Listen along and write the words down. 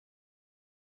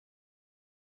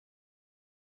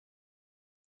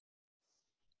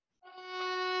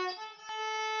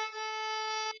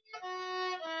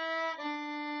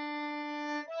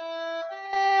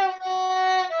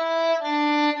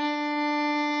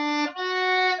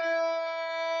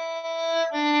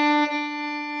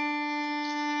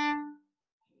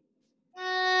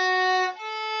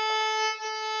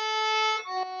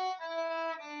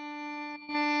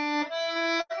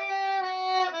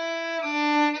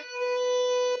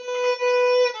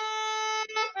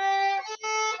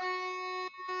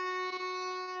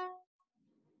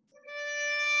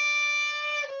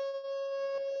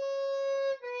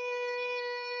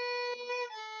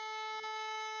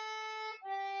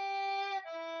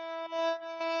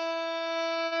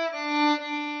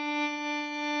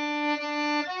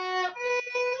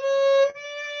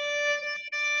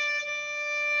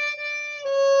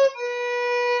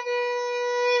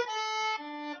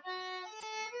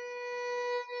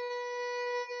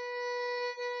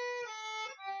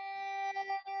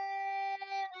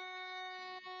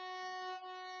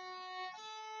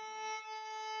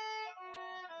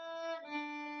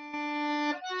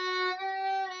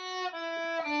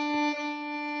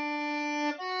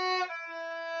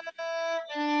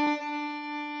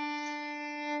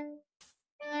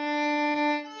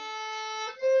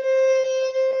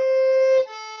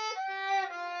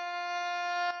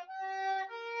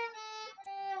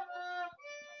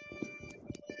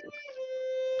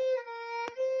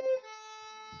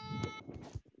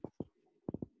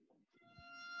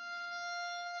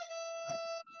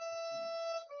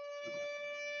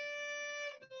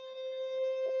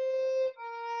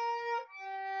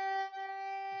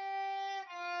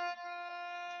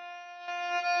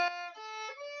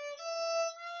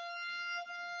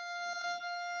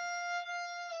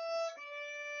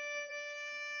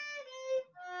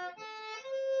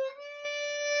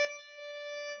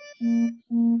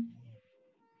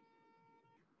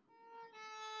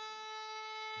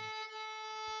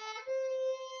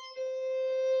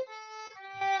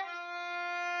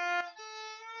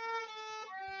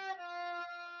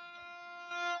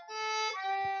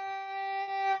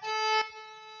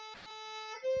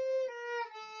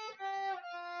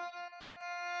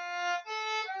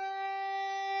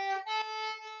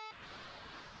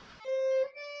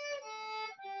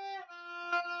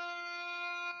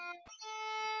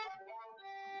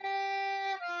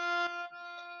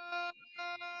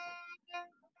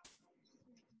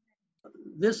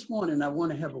This morning, I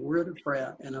want to have a word of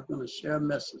prayer, and I'm going to share a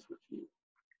message with you.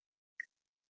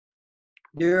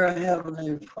 Dear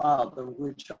Heavenly Father,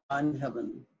 which art in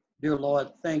heaven, dear Lord,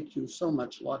 thank you so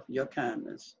much, Lord, for your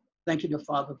kindness. Thank you, dear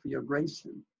Father, for your grace,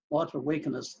 and Lord, for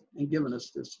waking us and giving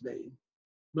us this day.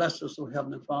 Bless us, O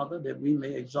Heavenly Father, that we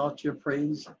may exalt your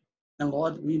praise, and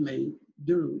Lord, we may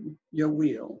do your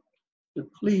will to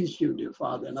please you, dear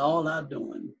Father, in all our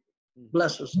doing.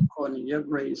 Bless us according to your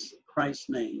grace, in Christ's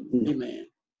name. Amen.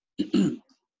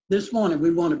 This morning,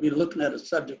 we want to be looking at a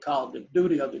subject called the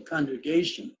duty of the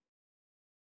congregation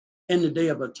in the Day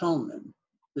of Atonement,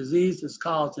 diseases,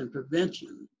 cause, and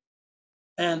prevention.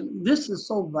 And this is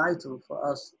so vital for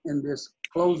us in this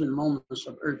closing moments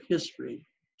of earth history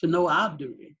to know our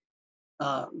duty.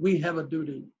 We have a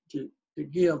duty to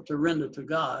give, to render to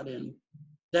God, and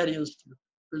that is to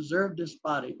preserve this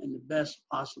body in the best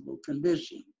possible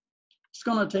condition. It's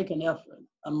going to take an effort,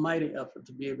 a mighty effort,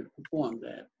 to be able to perform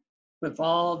that. With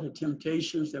all the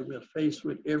temptations that we're faced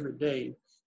with every day,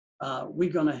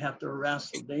 we're going to have to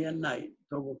wrestle day and night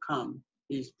to overcome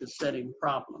these besetting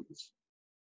problems.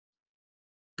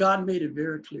 God made it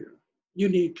very clear. You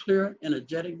need clear,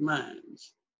 energetic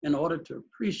minds in order to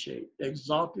appreciate the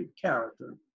exalted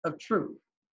character of truth,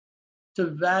 to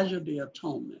value the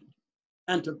atonement,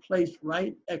 and to place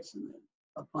right excellence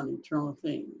upon eternal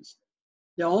things.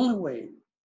 The only way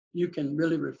you can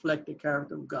really reflect the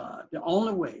character of God, the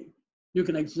only way you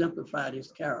can exemplify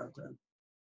his character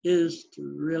is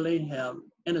to really have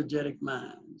energetic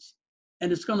minds.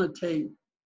 And it's going to take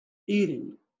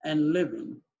eating and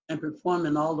living and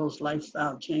performing all those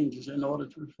lifestyle changes in order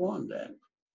to perform that.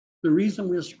 The reason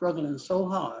we're struggling so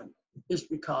hard is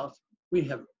because we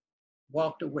have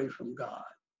walked away from God.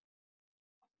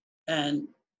 And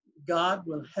God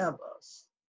will have us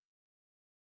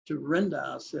to render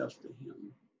ourselves to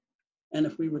him. And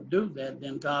if we would do that,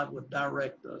 then God would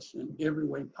direct us in every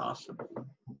way possible.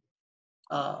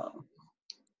 The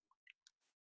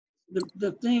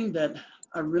thing that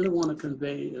I really want to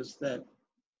convey is that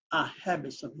our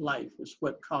habits of life is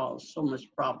what cause so much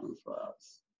problem for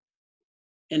us.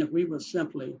 And if we would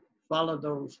simply follow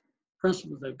those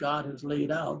principles that God has laid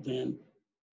out, then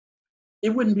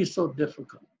it wouldn't be so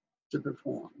difficult to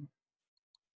perform.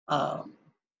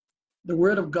 The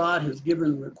Word of God has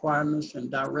given requirements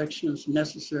and directions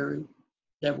necessary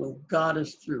that will guide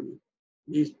us through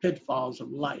these pitfalls of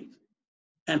life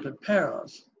and prepare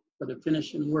us for the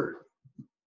finishing work.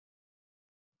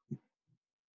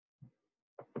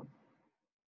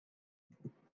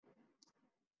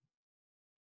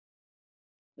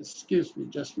 Excuse me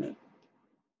just a minute.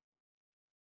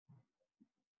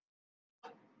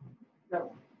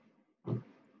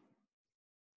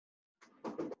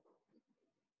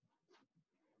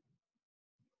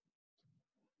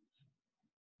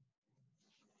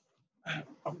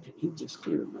 Okay, he just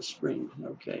cleared my screen.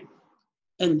 Okay.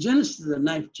 In Genesis, the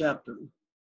 9th chapter,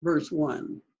 verse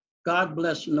 1, God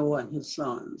blessed Noah and his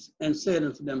sons and said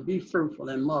unto them, be fruitful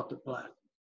and multiply.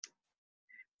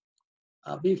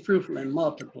 Be fruitful and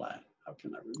multiply. How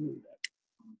can I remove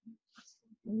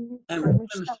that? And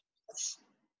replenish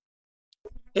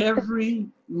every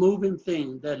moving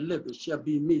thing that liveth shall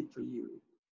be meat for you.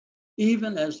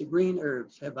 Even as the green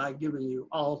herbs have I given you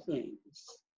all things.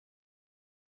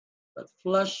 But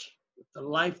flesh with the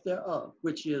life thereof,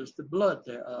 which is the blood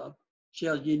thereof,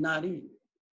 shall ye not eat.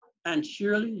 And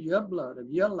surely your blood of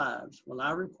your lives will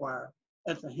I require,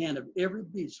 at the hand of every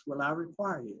beast will I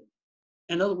require you.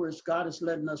 In other words, God is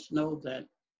letting us know that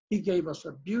he gave us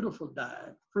a beautiful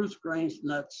diet, fruits, grains,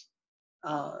 nuts.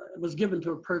 It was given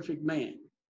to a perfect man.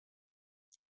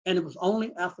 And it was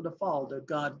only after the fall that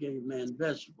God gave man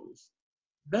vegetables.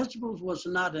 Vegetables was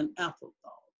not an afterthought,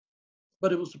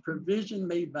 but it was a provision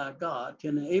made by God to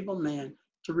enable man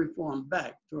to reform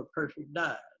back to a perfect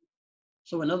diet.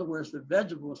 So in other words, the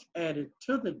vegetables added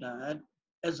to the diet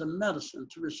as a medicine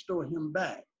to restore him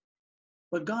back.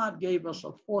 But God gave us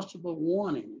a forcible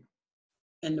warning.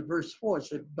 In the verse 4, it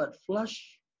said, but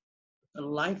flesh, the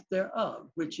life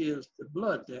thereof, which is the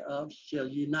blood thereof, shall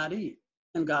ye not eat.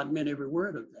 And God meant every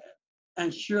word of that.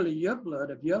 And surely your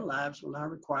blood of your lives will I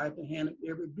require at the hand of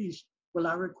every beast will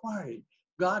I require it.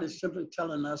 God is simply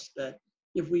telling us that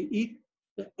if we eat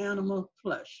the animal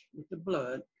flesh with the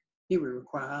blood, he will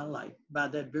require our life by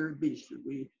that very beast that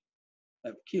we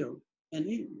have killed and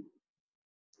eaten.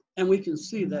 And we can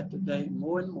see that today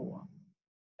more and more.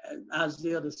 And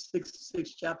Isaiah, the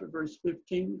 66th chapter, verse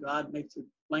 15, God makes it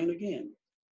plain again.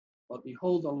 But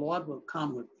behold, the Lord will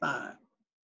come with fire,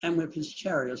 and with his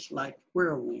chariots like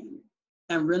whirlwind,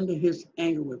 and render his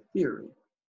anger with fury,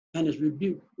 and his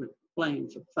rebuke with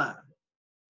flames of fire.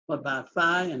 But by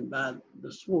fire and by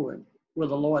the sword will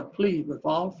the Lord plead with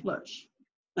all flesh,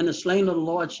 and the slain of the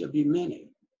Lord shall be many.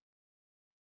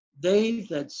 They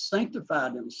that sanctify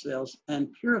themselves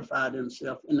and purify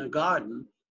themselves in the garden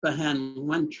behind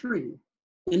one tree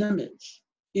in the midst,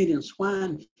 eating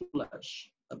swine flesh,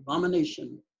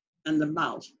 abomination, and the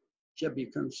mouse shall be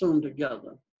consumed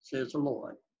together, says the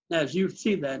Lord. Now, as you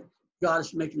see that, God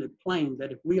is making it plain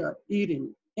that if we are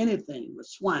eating anything with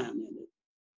swine in it,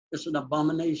 it's an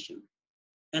abomination,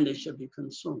 and they shall be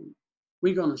consumed.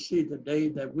 We're going to see the day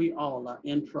that we all are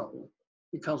in trouble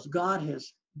because God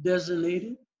has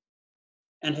designated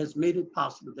and has made it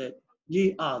possible that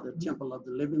ye are the temple of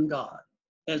the living God.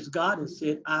 As God has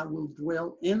said, I will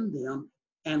dwell in them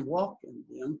and walk in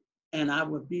them, and I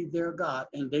will be their God,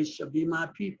 and they shall be my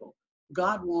people.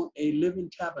 God wants a living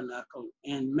tabernacle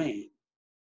in man,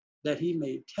 that he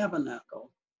may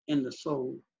tabernacle in the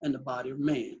soul and the body of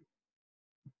man.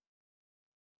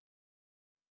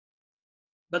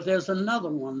 But there's another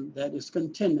one that is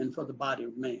contending for the body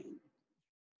of man.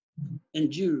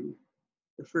 In Jude,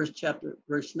 the first chapter,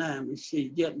 verse 9, we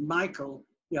see, yet Michael,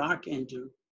 the archangel,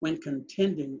 when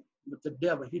contending with the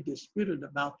devil, he disputed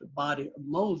about the body of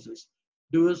Moses.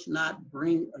 Doest not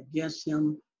bring against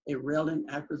him a railing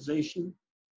accusation,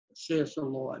 says the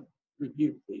Lord,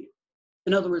 rebuke thee.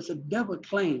 In other words, the devil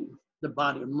claimed the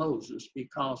body of Moses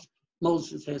because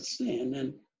Moses had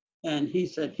sinned, and he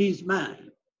said, he's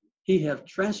mine. He has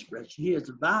transgressed, he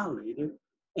has violated,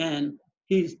 and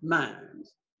he's mine.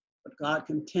 But God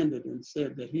contended and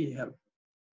said that he have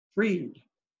freed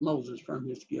Moses from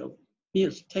his guilt. He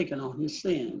has taken on his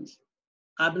sins.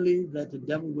 I believe that the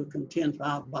devil will contend for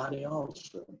our body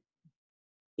also.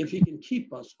 If he can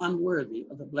keep us unworthy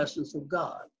of the blessings of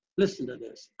God. Listen to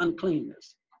this,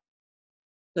 uncleanness.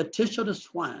 The tissue of the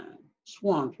swine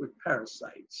swarms with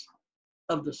parasites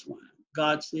of the swine.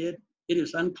 God said, it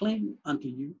is unclean unto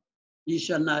you. Ye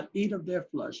shall not eat of their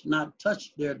flesh, not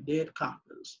touch their dead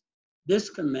carcass. This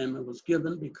commandment was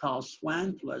given because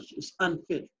swine flesh is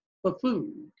unfit for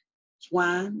food.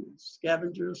 Swine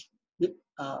scavengers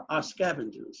are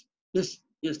scavengers. This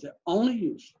is the only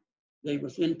use they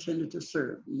was intended to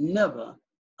serve. Never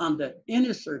under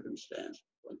any circumstance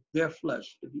was their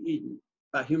flesh to be eaten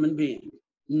by human beings.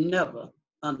 Never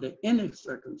under any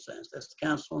circumstance. That's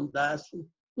Council on Diet and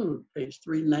Food, page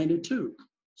 392.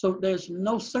 So there's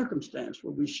no circumstance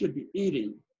where we should be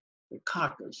eating the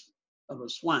carcass of a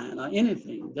swine or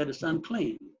anything that is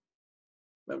unclean.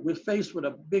 But we're faced with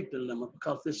a big dilemma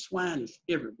because this swine is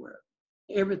everywhere.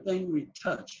 Everything we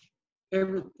touch,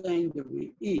 everything that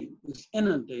we eat is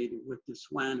inundated with this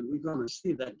swine, and we're going to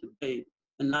see that today.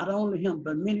 And not only him,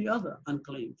 but many other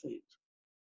unclean things.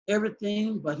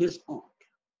 Everything but his pork.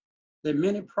 There are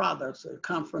many products that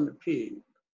come from the pig.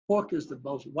 Pork is the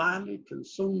most widely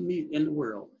consumed meat in the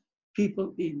world.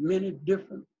 People eat many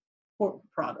different pork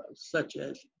products, such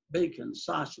as bacon,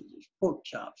 sausages, pork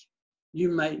chops. You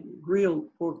may grill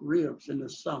pork ribs in the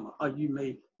summer, or you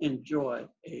may enjoy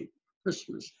a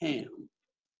Christmas ham.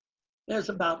 There's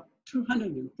about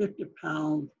 250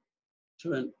 pounds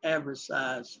to an average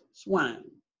size swine.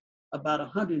 About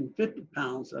 150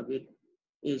 pounds of it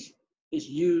is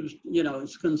used,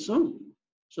 it's consumed.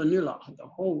 So nearly the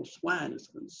whole swine is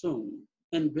consumed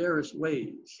in various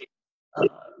ways.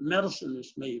 Medicine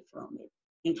is made from it,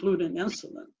 including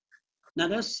insulin. Now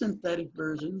there's synthetic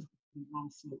versions and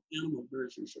also animal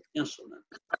versions of insulin.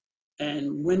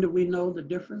 And when do we know the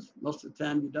difference? Most of the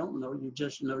time you don't know, you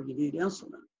just know you need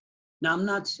insulin. Now I'm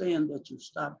not saying that you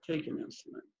stop taking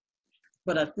insulin,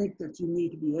 but I think that you need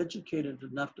to be educated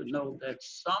enough to know that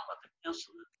some of the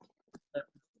insulin that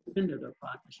was depended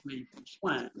upon is made from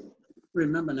swine.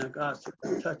 Remember now, God said,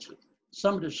 don't touch it.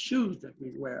 Some of the shoes that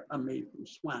we wear are made from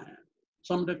swine.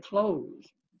 Some of the clothes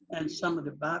and some of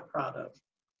the byproducts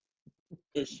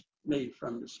is made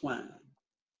from the swine.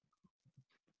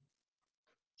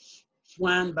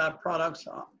 Swine byproducts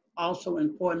are also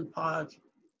important parts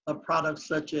of products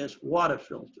such as water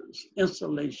filters,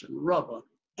 insulation, rubber,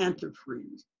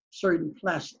 antifreeze, certain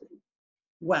plastic,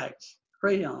 wax,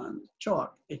 crayons,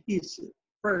 chalk, adhesive,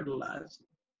 fertilizer,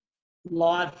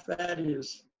 Lard fat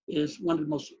is one of the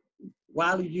most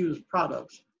widely used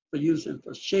products for using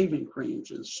for shaving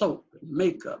creams and soap and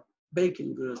makeup,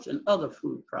 baking goods, and other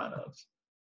food products.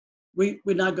 We're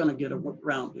not going to get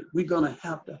around it. We're going to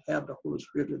have the Holy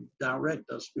Spirit to direct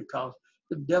us, because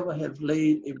the devil has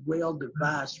laid a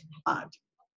well-devised plot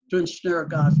to ensnare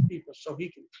God's people so he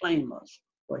can claim us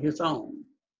for his own.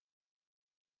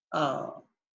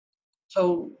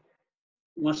 So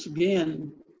once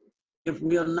again, if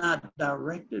we are not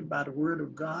directed by the word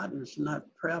of God and it's not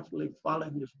prayerfully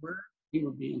following his word, he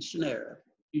will be ensnared.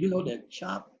 You know that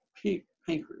chopped pig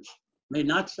pancreas may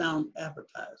not sound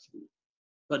appetizing,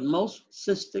 but most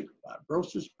cystic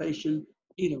fibrosis patients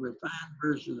eat a refined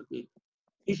version of it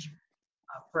each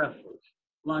breakfast,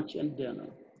 lunch, and dinner.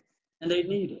 And they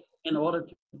need it. In order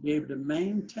to be able to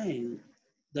maintain,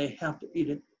 they have to eat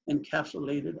it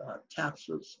encapsulated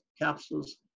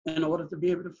capsules in order to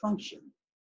be able to function.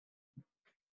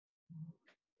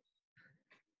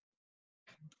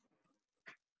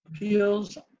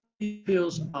 Pills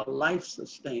are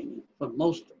life-sustaining for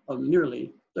most of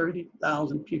nearly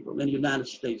 30,000 people in the United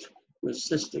States with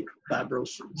cystic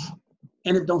fibrosis.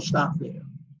 And it don't stop there.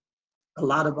 A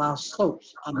lot of our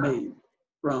soaps are made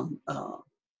from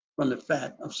the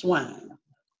fat of swine.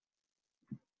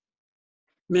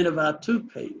 Many of our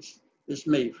toothpaste is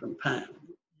made from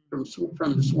from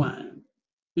the swine.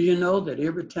 Do you know that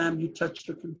every time you touch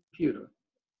the computer,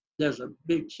 there's a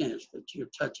big chance that you're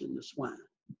touching the swine?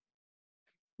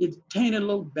 It's tiny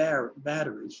little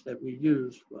batteries that we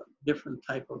use for different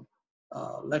type of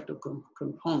electrical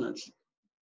components.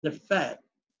 The fat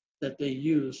that they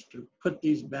use to put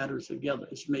these batteries together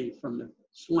is made from the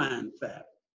swine fat.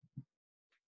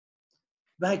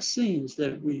 Vaccines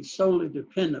that we solely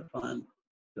depend upon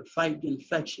to fight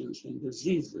infections and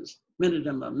diseases, many of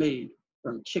them are made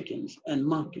from chickens and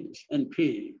monkeys and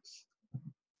pigs.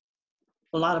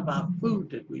 A lot of our food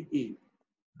that we eat,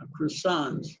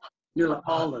 croissants, nearly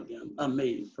all of them are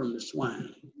made from the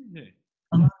swine.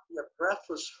 A lot of your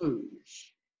breakfast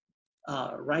foods,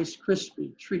 Rice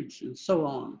Krispie treats and so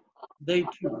on, they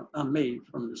too are made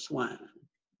from the swine.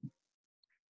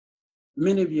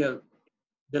 Many of your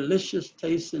delicious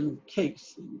tasting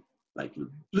cakes, like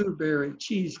blueberry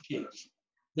cheesecakes,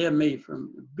 they're made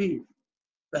from beef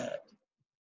fat.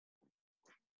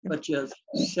 But your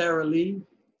Sara Lee,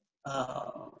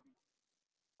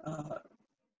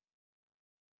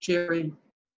 cherry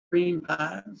cream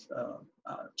pies,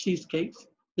 cheesecakes,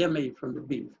 they're made from the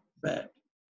beef fat.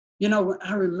 You know,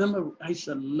 I remember I used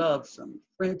to love some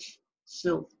French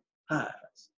silk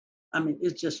pies. I mean,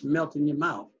 it's just melt in your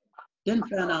mouth. Then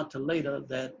found out till later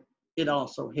that it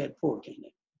also had pork in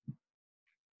it.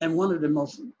 And one of the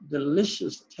most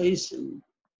delicious tasting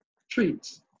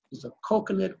treats is a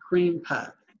coconut cream pie.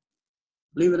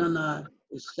 Believe it or not,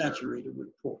 it's saturated with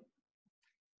pork.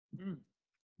 Mm.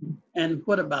 And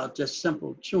what about just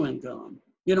simple chewing gum?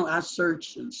 You know, I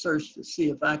searched and searched to see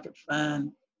if I could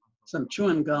find some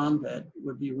chewing gum that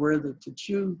would be worthy to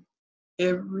chew.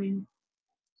 Every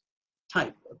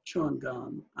type of chewing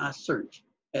gum I searched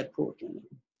had pork in it.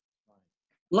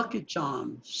 Lucky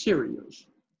Charms cereals,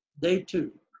 they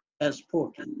too has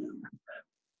pork in them.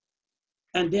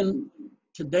 And then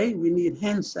today we need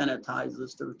hand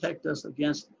sanitizers to protect us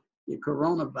against the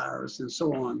coronavirus and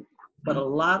so on. But a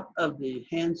lot of the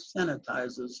hand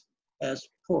sanitizers has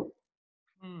pork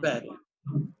fat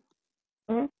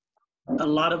in. A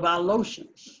lot of our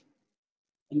lotions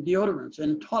and deodorants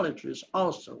and toiletries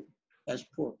also has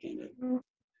pork in it.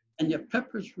 And your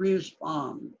Pepperidge Ridge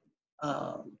Farm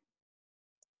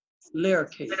layer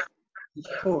cake has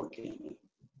pork in it.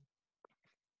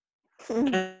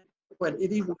 And but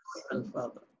it even goes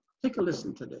further. Take a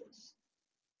listen to this.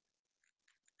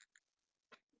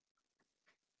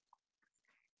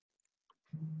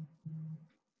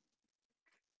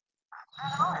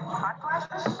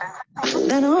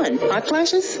 Then on. Hot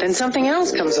flashes? Then something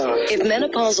else comes on. If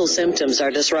menopausal symptoms are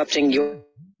disrupting your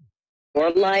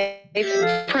life,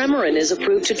 Premarin is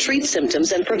approved to treat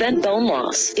symptoms and prevent bone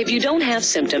loss. If you don't have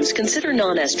symptoms, consider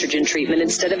non-estrogen treatment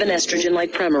instead of an estrogen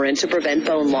like Premarin to prevent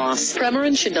bone loss.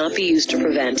 Premarin should not be used to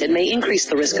prevent and may increase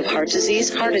the risk of heart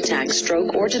disease, heart attack,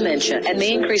 stroke, or dementia, and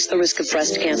may increase the risk of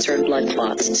breast cancer and blood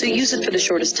clots. So use it for the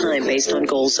shortest time based on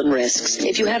goals and risks.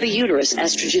 If you have a uterus,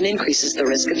 estrogen increases the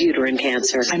risk of uterine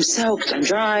cancer. I'm soaked, I'm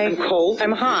dry, I'm cold,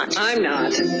 I'm hot. I'm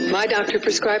not. My doctor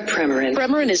prescribed Premarin.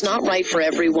 Premarin is not right for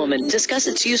every woman. Discuss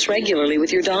its use regularly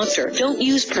with your doctor. Don't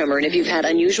use Premarin if you've had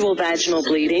unusual vaginal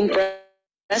bleeding, breast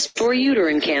for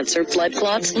uterine cancer, blood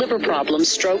clots, liver problems,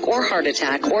 stroke, or heart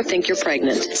attack, or think you're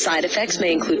pregnant. Side effects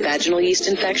may include vaginal yeast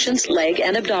infections, leg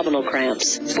and abdominal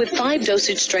cramps. With 5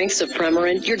 dosage strengths of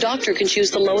Premarin, your doctor can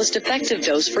choose the lowest effective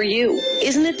dose for you.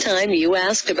 Isn't it time you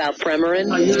asked about Premarin?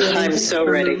 I'm so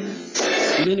ready.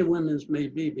 Many women may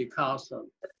be because of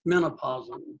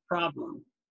menopausal problem,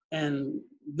 and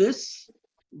this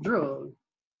drug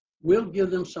will give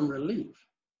them some relief.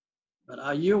 But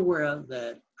are you aware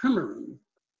that Premarin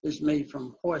is made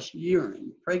from horse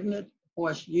urine, pregnant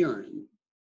horse urine?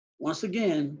 Once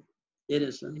again, it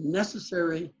is a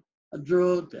necessary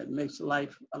drug that makes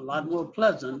life a lot more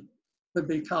pleasant, but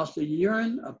because the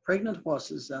urine of pregnant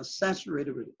horses are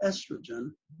saturated with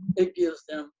estrogen, it gives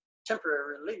them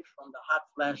temporary relief from the hot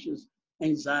flashes,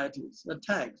 anxieties,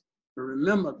 attacks. But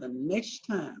remember, the next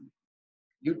time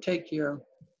you take your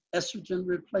estrogen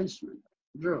replacement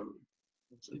drug,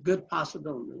 it's a good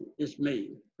possibility it's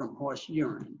made from horse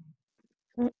urine.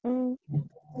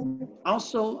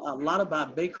 Also, a lot of our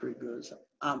bakery goods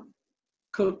are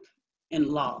cooked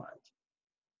in lard.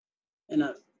 And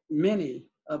many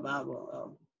of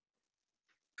our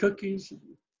cookies and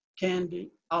candy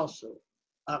also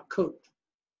are cooked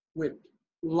with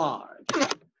lard.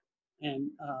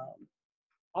 And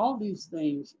all these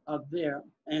things are there,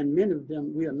 and many of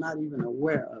them we are not even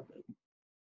aware of it.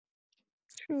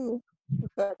 True.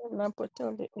 But I'm not put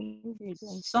all the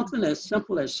ingredients. Something as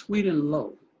simple as sweet and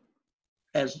low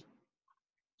has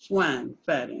swine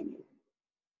fat in it.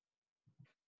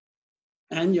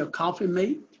 And your coffee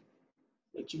mate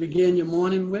that you begin your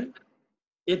morning with,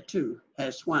 it too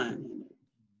has swine in it.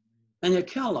 And your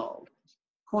Kellogg's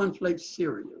cornflakes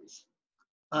cereals,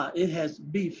 it has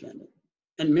beef in it.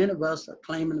 And many of us are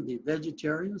claiming to be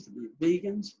vegetarians, to be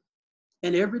vegans.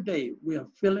 And every day we are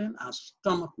filling our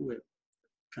stomach with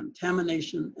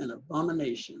contamination and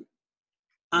abomination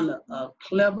under a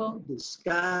clever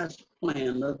disguised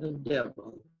plan of the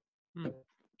devil to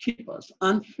keep us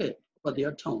unfit for the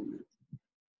atonement.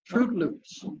 Fruit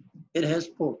Loops, it has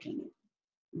pork in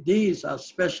it. These are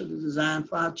specially designed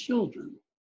for our children,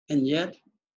 and yet,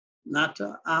 not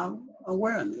to our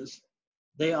awareness,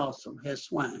 they also have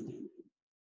swine in it.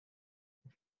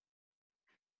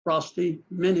 Frosty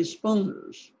Mini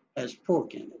Spooners has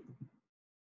pork in it.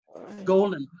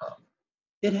 Golden Puff,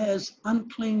 it has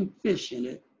unclean fish in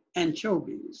it,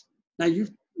 anchovies. Now you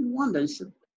wonder,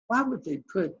 why would they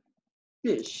put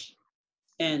fish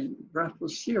in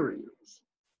breakfast cereals?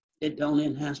 It don't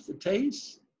enhance the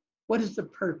taste. What is the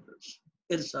purpose?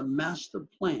 It's a master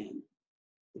plan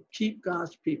to keep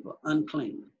God's people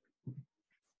unclean.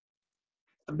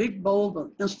 A big bowl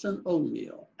of instant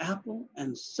oatmeal, apple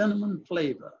and cinnamon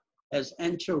flavor, has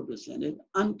anchovies in it,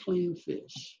 unclean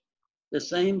fish. The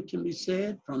same can be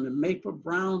said from the maple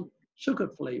brown sugar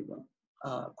flavor,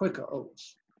 Quaker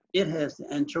Oats. It has the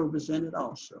anchovies in it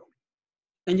also.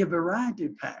 And your variety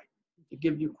pack, to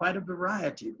give you quite a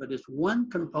variety, but it's one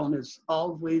component is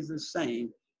always the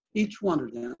same. Each one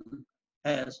of them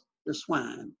has the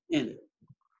swine in it.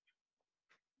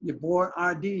 Your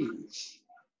Boyardee's,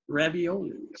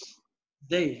 raviolis,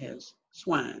 they has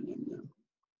swine in them.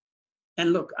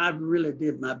 And look, I really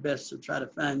did my best to try to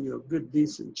find you a good,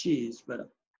 decent cheese, but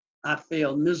I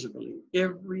failed miserably.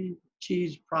 Every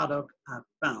cheese product I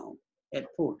found had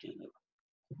pork in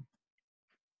it.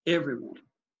 Every one.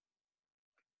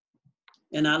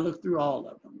 And I looked through all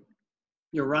of them.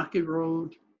 Your Rocky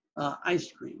Road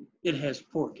ice cream, it has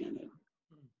pork in it.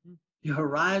 Your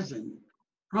Horizon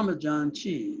Parmesan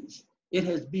cheese, it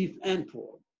has beef and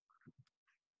pork.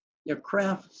 Your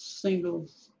Kraft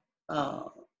Singles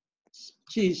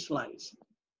cheese slice,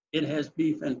 it has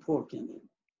beef and pork in it.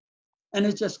 And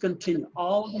it just continued.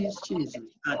 All these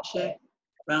cheeses, I checked,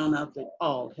 found out they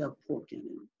all have pork in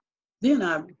it. Then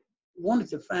I wanted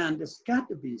to find there's got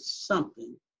to be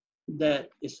something that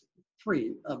is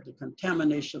free of the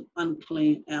contamination of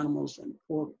unclean animals and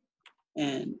pork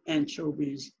and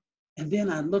anchovies. And then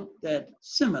I looked at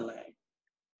Similac,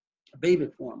 baby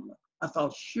formula. I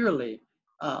thought surely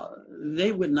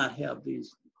they would not have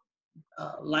these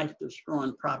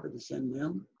life-destroying properties in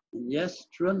them. And yes,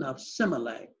 true enough,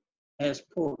 Similac has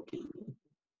pork in it.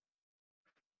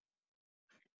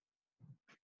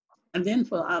 And then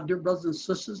for our dear brothers and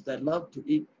sisters that love to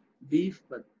eat beef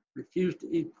but refuse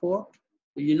to eat pork,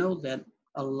 do you know that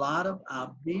a lot of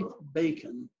our beef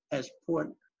bacon has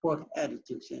pork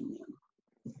additives in them?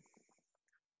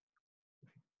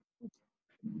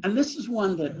 And this is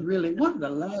one that really, one of the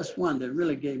last one that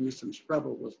really gave me some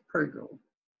trouble was Pergo.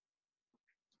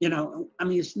 You know, I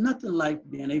mean, it's nothing like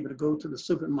being able to go to the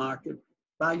supermarket,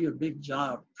 buy you a big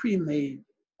jar of pre-made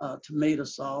tomato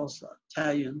sauce,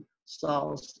 Italian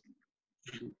sauce,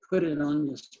 and put it on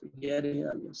your spaghetti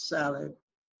or your salad.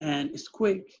 And it's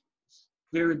quick,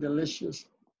 very delicious.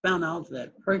 Found out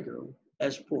that Prego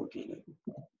has pork in it.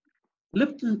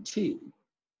 Lipton tea,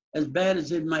 as bad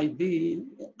as it might be,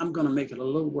 I'm going to make it a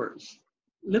little worse.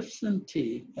 Lipton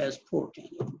tea has pork in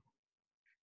it.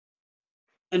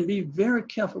 And be very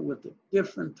careful with the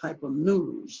different type of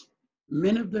noodles.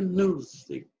 Many of the noodles,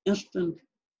 the instant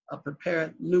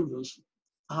prepared noodles,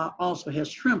 also has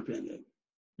shrimp in it.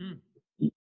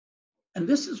 And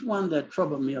this is one that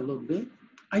troubled me a little bit.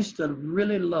 I used to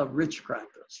really love Ritz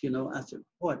crackers. You know, I said,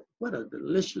 boy, what a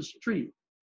delicious treat.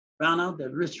 Found out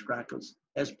that Ritz crackers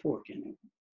has pork in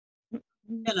it.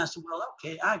 And I said, well,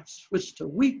 okay, I switched to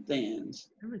wheat thins.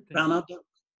 Found out that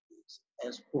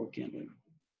has pork in it.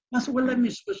 I said, well, let me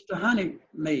switch to honey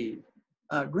made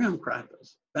graham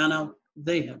crackers. Found out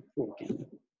they have pork in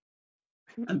it.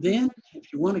 And then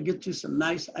if you want to get you some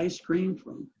nice ice cream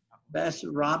from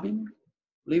Basset Robbins,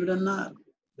 believe it or not,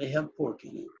 they have pork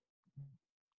in it.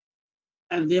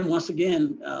 And then once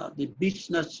again, the beech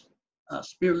nuts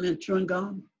spearmint chewing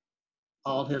gum,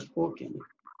 all has pork in it.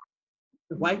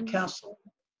 The White Castle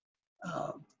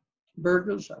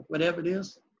burgers or whatever it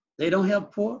is, they don't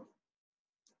have pork.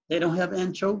 They don't have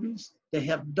anchovies. They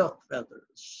have duck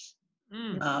feathers,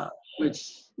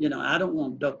 which, you know, I don't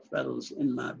want duck feathers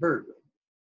in my burger.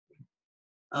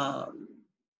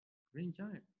 Green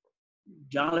Giant.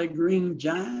 Jolly Green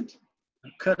Giant,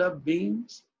 cut up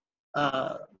beans,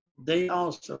 they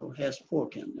also has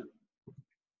pork in them.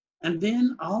 And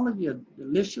then all of your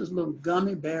delicious little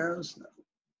gummy bears,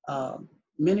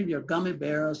 many of your gummy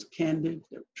bears, candy,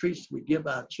 the treats we give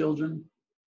our children,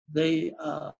 they,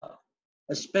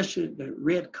 especially the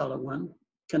red color one,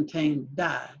 contain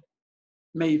dye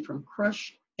made from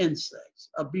crushed insects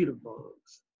or beetle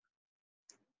bugs.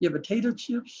 Your potato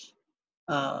chips,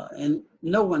 and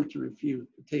no one can refuse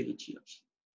potato chips,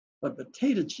 but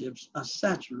potato chips are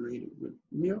saturated with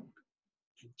milk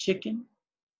and chicken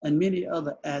and many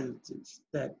other additives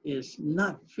that is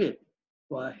not fit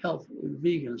for healthy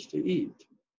vegans to eat.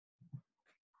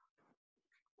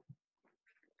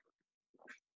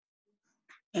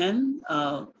 And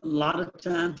a lot of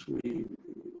times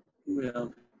we're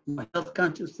more health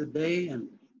conscious today, and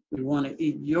we want to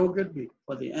eat yogurt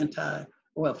for the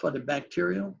for the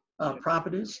bacterial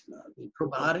properties, the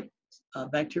probiotic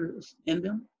bacteria in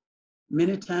them.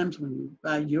 Many times when you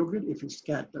buy yogurt, if it's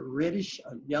got the reddish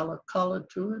or yellow color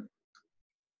to it,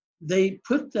 they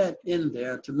put that in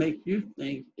there to make you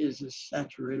think is it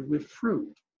saturated with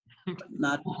fruit, but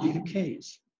not to be the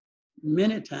case.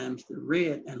 Many times the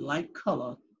red and light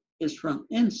color is from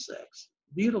insects,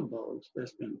 beetle bugs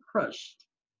that's been crushed,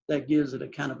 that gives it a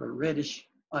kind of a reddish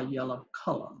or yellow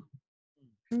color.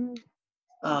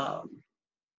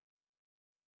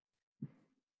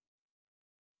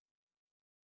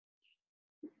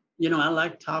 You know, I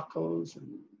like tacos,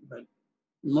 but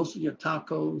most of your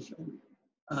tacos and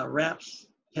wraps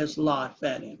has a lot of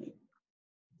fat in it.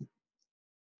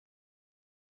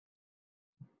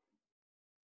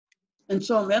 And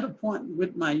so I'm at a point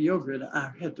with my yogurt,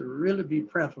 I had to really be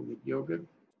careful with yogurt,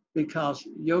 because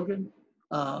yogurt,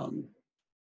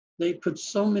 they put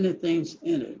so many things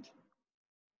in it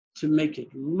to make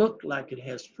it look like it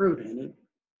has fruit in it,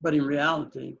 but in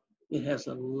reality, it has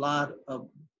a lot of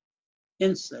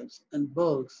insects and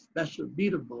bugs, special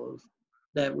beetle bugs,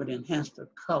 that would enhance the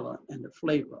color and the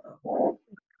flavor of it.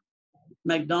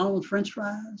 McDonald's French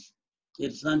fries,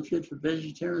 it's unfit for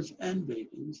vegetarians and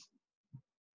vegans.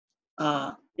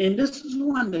 And this is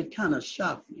one that kind of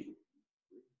shocked me.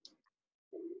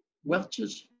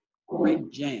 Welch's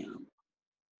grape jam.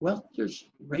 Welch's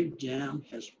grape jam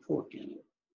has pork in it.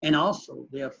 And also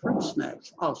their fruit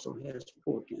snacks also has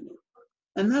pork in it.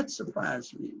 And that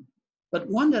surprised me. But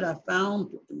one that I found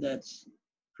that's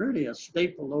pretty a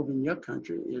staple over in your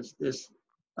country is this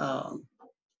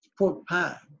pork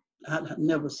pie. I've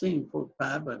never seen pork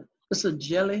pie, but it's a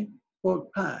jelly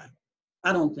pork pie.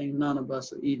 I don't think none of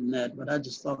us are eating that, but I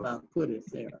just thought I'd put it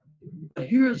there. But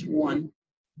here's one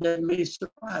that may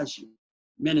surprise you.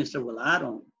 Many say, well, I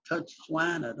don't touch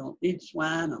swine, I don't eat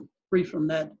swine, I'm free from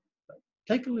that. But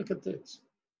take a look at this.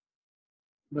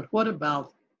 But what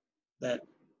about that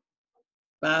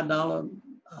 $5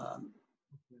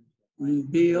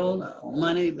 bill,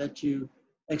 money that you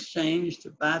exchange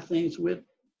to buy things with?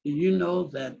 Do you know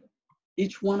that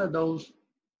each one of those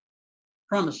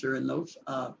promissory notes,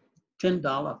 $10,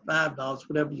 $5,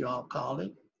 whatever you all call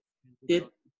it, it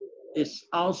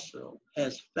also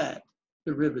has fat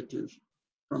derivatives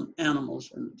from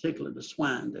animals, in particular the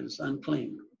swine, that is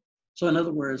unclean. So in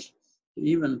other words, to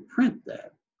even print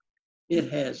that,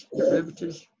 it has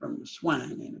derivatives from the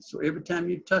swine in it. So every time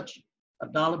you touch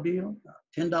 $1 bill,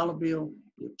 a $10 bill,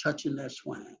 you're touching that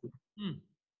swine. Mm.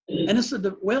 And it's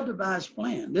a well-devised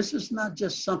plan. This is not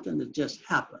just something that just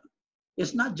happened.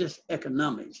 It's not just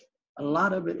economics. A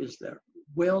lot of it is the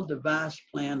well-devised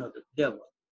plan of the devil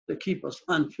to keep us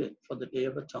unfit for the Day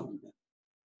of Atonement.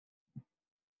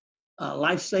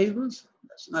 Lifesavers,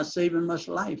 that's not saving much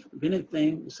life. If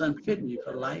anything, it's unfitting you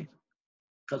for life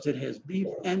because it has beef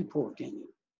and pork in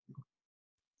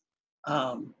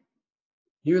it.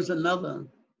 Here's another,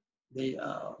 the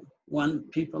one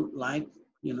people like,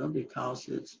 because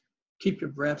it's keep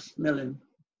your breath smelling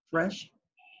fresh.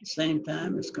 At the same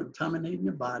time, it's contaminating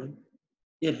your body.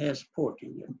 It has pork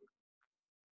in it.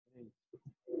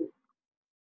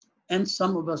 And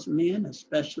some of us men,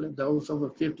 especially those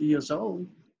over 50 years old,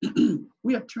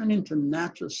 we are turning to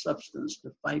natural substance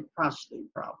to fight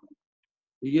prostate problems.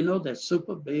 Do you know that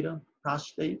super beta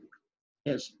prostate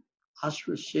has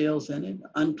ostrich shells in it,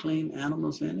 unclean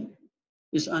animals in it?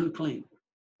 It's unclean,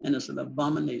 and it's an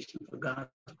abomination for God's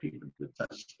people to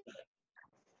touch that.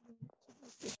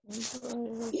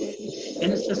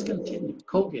 And it's just continued.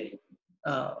 Colgate,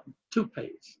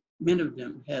 toothpaste, many of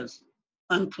them has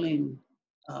unclean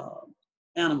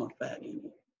animal fat in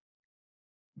it.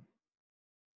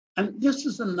 And this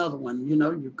is another one,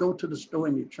 you go to the store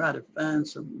and you try to find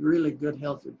some really good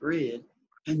healthy bread,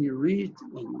 and you read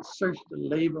and you search the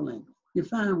label and you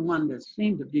find one that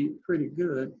seemed to be pretty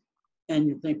good, and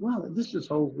you think, well, this is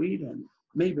whole wheat and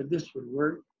maybe this would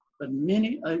work. But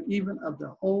many even of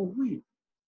the whole wheat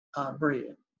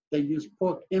bread, they use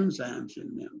pork enzymes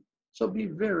in them. So be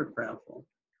very careful.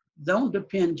 Don't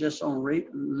depend just on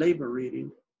label reading,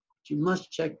 but you must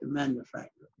check the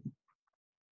manufacturer.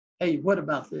 Hey, what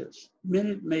about this?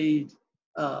 Minute Maid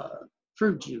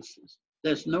fruit juices.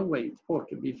 There's no way pork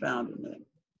can be found in that.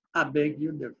 I beg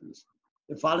your difference.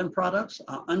 The following products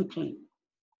are unclean.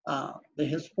 They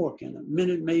have pork in them.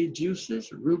 Minute Maid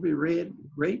juices, ruby red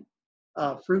grape,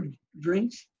 fruit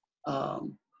drinks,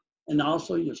 and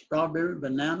also your strawberry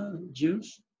banana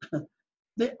juice.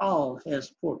 They all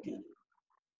has pork in it.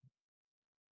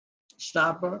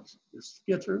 Starbucks, the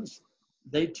Skittles,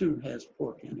 they too has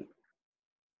pork in it.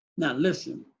 Now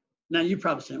listen, now you're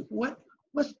probably saying,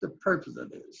 what's the purpose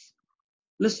of this?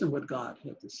 Listen what God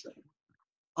had to say.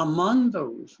 Among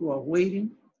those who are waiting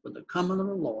for the coming of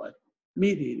the Lord,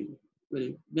 meat eating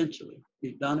will eventually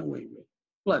be done away with.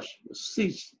 Flesh will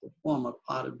cease to form a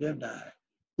part of their diet.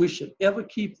 We should ever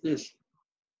keep this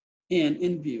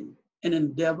in view and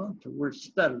endeavor to work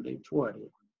steadily toward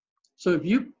it. So if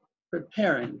you're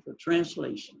preparing for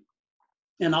translation,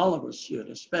 and all of us should,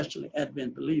 especially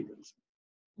Advent believers,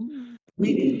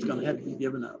 meat eating is going to have to be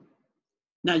given up.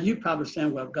 Now, you're probably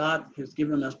saying, well, God has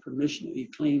given us permission to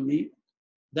eat clean meat.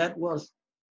 That was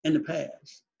in the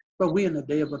past. But we're in the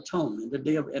Day of Atonement, the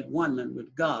Day of At-One-ment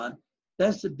with God.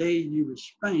 That's the day you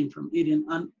refrain from eating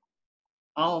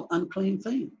all unclean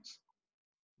things.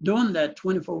 During that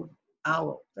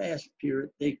 24-hour fast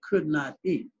period, they could not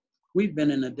eat. We've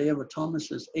been in the Day of Atonement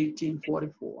since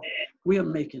 1844. We are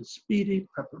making speedy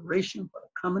preparation for the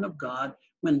coming of God,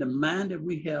 when the mind that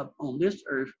we have on this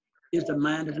earth is the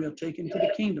mind that we are taking to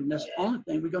the kingdom. That's the only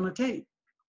thing we're going to take.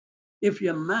 If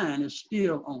your mind is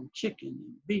still on chicken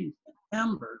and beef and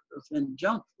hamburgers and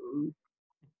junk food,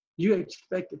 you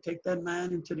expect to take that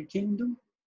mind into the kingdom?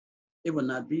 It will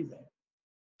not be there.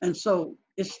 And so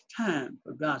it's time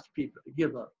for God's people to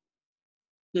give up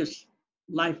this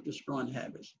life-destroying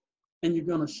habits. And you're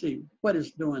going to see what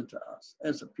it's doing to us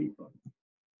as a people.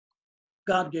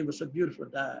 God gave us a beautiful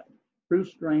diet: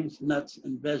 fruits, grains, nuts,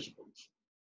 and vegetables.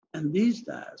 And these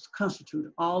diets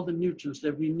constitute all the nutrients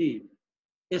that we need.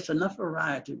 It's enough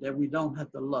variety that we don't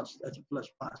have to lust at the flesh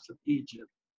pots of Egypt.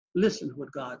 Listen to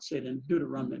what God said in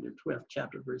Deuteronomy, the 12th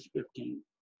chapter, verse 15.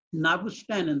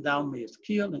 Notwithstanding, thou mayest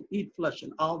kill and eat flesh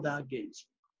in all thy gates,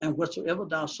 and whatsoever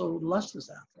thou soul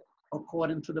lustest after,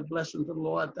 according to the blessing of the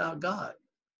Lord thy God,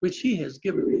 which he has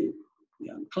given thee. The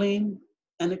unclean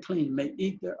and the clean may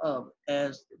eat thereof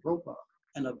as the robust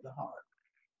and of the heart.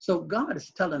 So God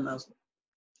is telling us,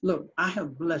 look, I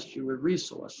have blessed you with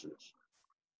resources,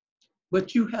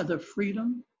 but you have the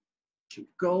freedom to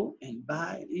go and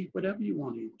buy and eat whatever you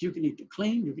want to eat. You can eat the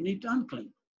clean, you can eat the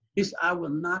unclean. He said, I will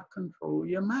not control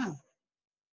your mind.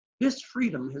 This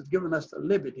freedom has given us the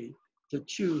liberty to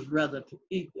choose rather to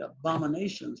eat the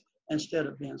abominations instead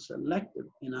of being selective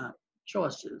in our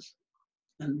choices.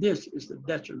 And this is the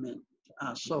detriment to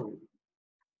our soul.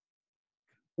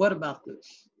 What about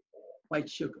this? White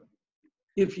sugar.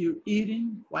 If you're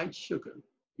eating white sugar,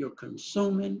 you're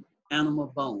consuming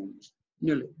animal bones.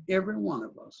 Nearly every one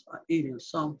of us are eating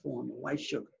some form of white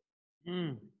sugar.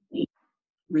 Mm.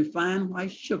 Refined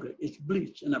white sugar is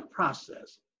bleached in a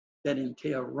process that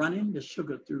entails running the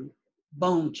sugar through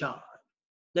bone char.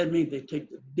 That means they take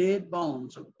the dead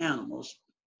bones of animals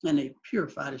and they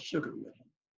purify the sugar with it.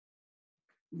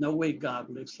 No way God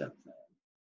will accept that.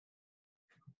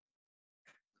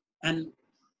 And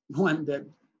one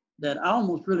that I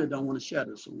almost really don't want to share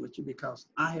this one with you because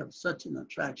I have such an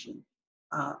attraction,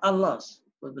 a lust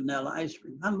for vanilla ice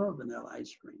cream. I love vanilla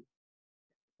ice cream.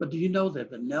 But do you know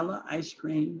that vanilla ice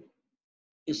cream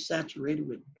is saturated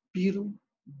with beetle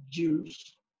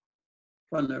juice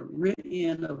from the rear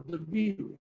end of the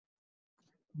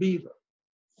beaver?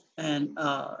 And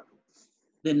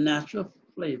the natural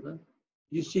flavor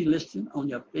you see listed on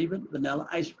your favorite vanilla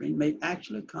ice cream may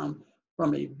actually come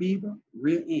from a beaver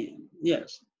rear end.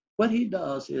 Yes, what he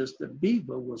does is the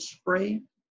beaver will spray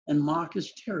and mark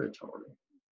his territory.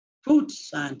 Food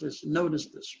scientists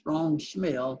noticed the strong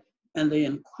smell and they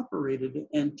incorporated it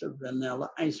into vanilla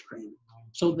ice cream.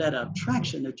 So that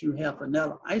attraction that you have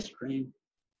vanilla ice cream,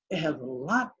 it has a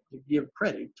lot to give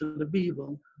credit to the beaver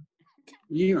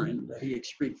urine that he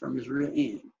excretes from his rear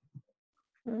end.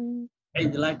 Mm. Hey,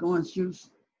 you like orange juice?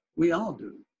 We all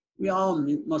do. We all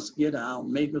must get our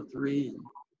omega-3 and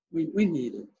we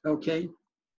need it, okay?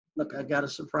 Look, I got a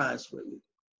surprise for you.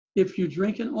 If you're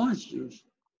drinking orange juice,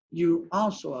 you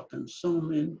also are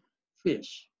consuming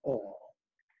fish oil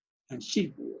and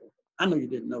sheep wool. I know you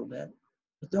didn't know that,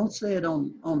 but don't say it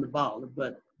on the bottle,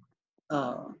 but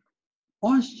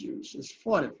orange juice is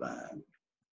fortified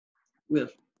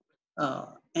with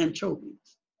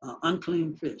anchovies,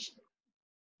 unclean fish.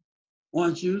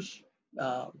 Orange juice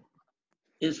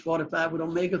is fortified with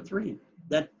omega-3.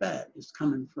 That fat is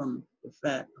coming from the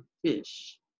fat of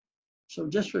fish. So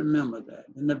just remember that.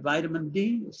 And the vitamin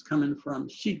D is coming from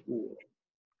sheep wool.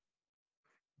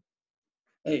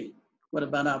 Hey, what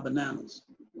about our bananas?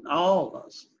 All of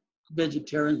us,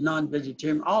 vegetarians,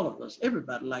 non-vegetarian, all of us,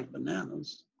 everybody likes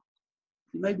bananas.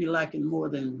 You may be liking more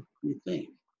than you think.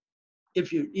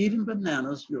 If you're eating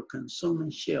bananas, you're consuming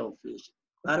shellfish.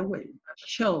 By the way,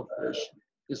 shellfish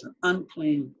is an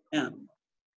unclean animal.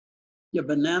 Your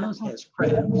bananas has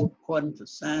crabs, according to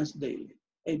Science Daily,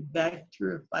 a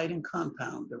bacteria-fighting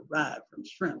compound derived from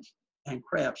shrimps and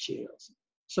crab shells.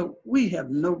 So we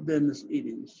have no business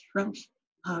eating shrimps,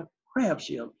 crab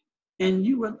shells. And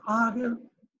you would argue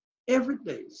every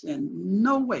day saying,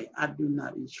 no way, I do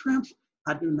not eat shrimps,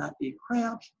 I do not eat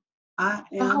crabs. I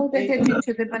How they get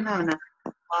into the banana?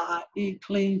 I eat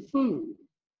clean food.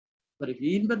 But if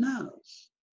you're eating bananas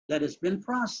that has been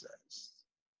processed,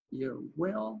 you're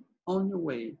well on your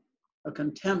way to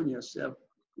contaminate yourself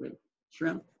with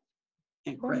shrimp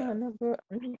and crab. Banana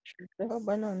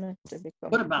to become.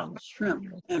 What about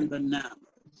shrimp and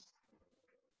bananas?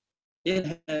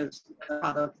 It has a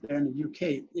product there in the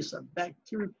UK. It's a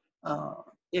bacteria.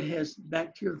 It has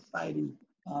bacteria-fighting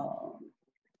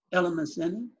elements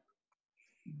in it,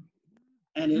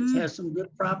 and it has some good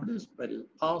properties, but it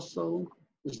also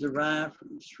is derived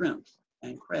from shrimps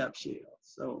and crab shells.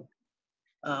 So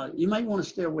you might want to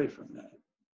stay away from that.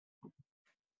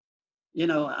 You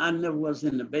know, I never was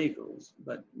in the bagels,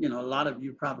 but you know, a lot of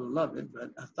you probably love it, but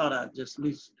I thought I'd just at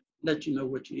least let you know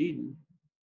what you're eating.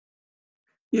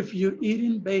 If you're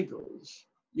eating bagels,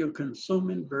 you're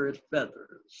consuming bird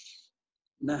feathers.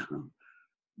 Now,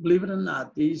 believe it or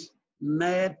not, these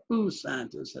mad food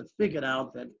scientists have figured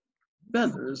out that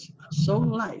feathers are so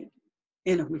light,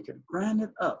 and if we could grind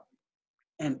it up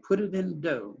and put it in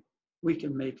dough, we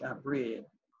can make our bread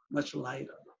much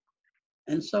lighter.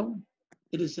 And so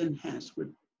it is enhanced with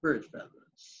bird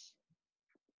feathers.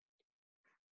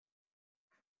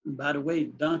 And by the way,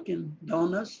 Dunkin'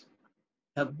 Donuts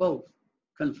have both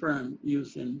confirmed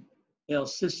using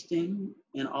L-cysteine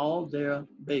in all their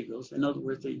bagels. In other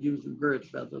words, they're using bird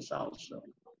feathers also.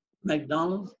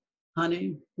 McDonald's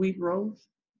honey wheat rolls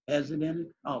has it in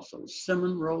it also.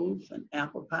 Cinnamon rolls and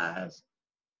apple pies.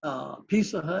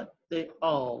 Pizza Hut, they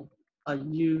all are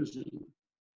using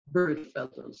bird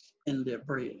feathers in their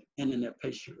bread and in their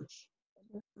pastries.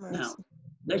 Now,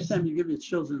 next time you give your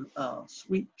children a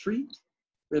sweet treat,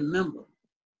 remember,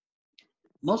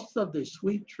 most of the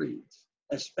sweet treats,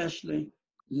 especially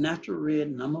natural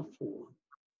red number 4,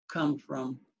 come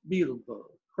from beetle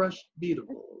bugs, crushed beetle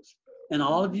bugs. And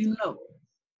all of you know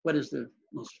what is the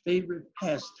most favorite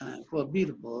pastime for a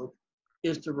beetle bug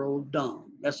is to roll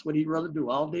dung. That's what he'd rather do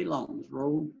all day long, is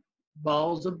roll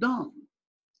balls of dung.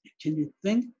 Can you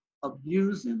think of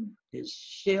using his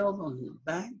shells on his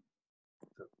back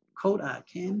to coat our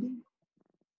candy?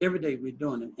 Every day we're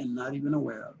doing it and not even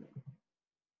aware of it.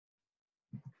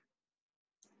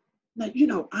 Now, you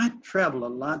know, I travel a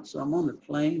lot, so I'm on the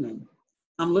plane and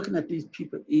I'm looking at these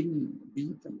people eating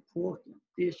beef and pork and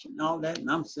fish and all that, and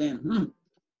I'm saying,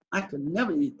 I could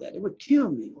never eat that. It would kill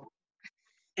me.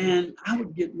 And I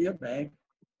would get me a bag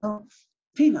of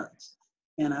peanuts.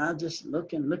 And I just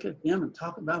look at them and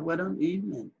talk about what I'm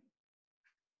eating. And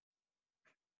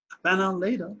I found out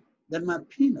later that my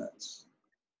peanuts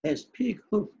has pig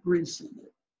hoof grease in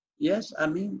it. Yes, I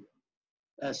mean,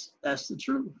 that's the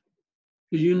truth.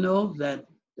 Do you know that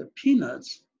the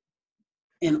peanuts,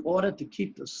 in order to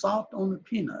keep the salt on the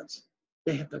peanuts,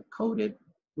 they have to coat it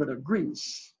with a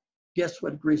grease. Guess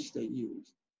what grease they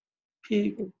use?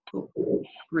 Pig hoof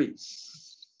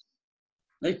grease.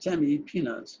 Next time you eat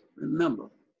peanuts, remember,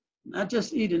 not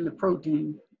just eating the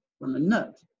protein from the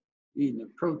nut, eating the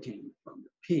protein from the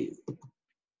pig.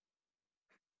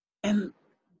 And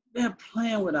they're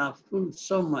playing with our food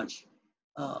so much.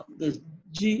 There's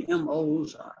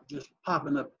GMOs are just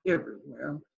popping up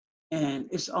everywhere. And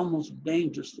it's almost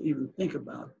dangerous to even think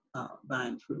about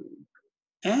buying food.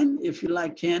 And if you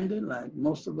like candy, like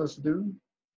most of us do,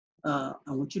 I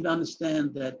want you to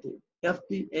understand that the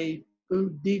FDA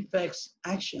Food Defects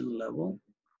Action Level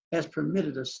has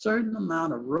permitted a certain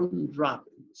amount of rodent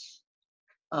droppings.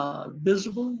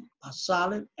 Visible or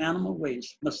solid animal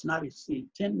waste must not exceed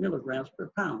 10 milligrams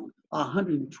per pound, or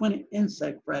 120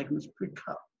 insect fragments per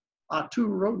cup, or 2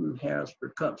 rodent hairs per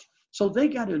cup. So they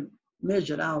got to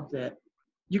measure it out that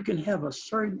you can have a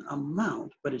certain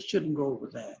amount, but it shouldn't go over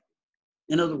that.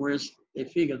 In other words, they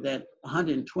figure that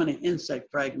 120 insect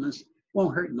fragments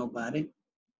won't hurt nobody,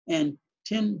 and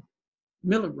 10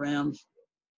 milligrams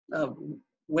of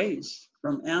waste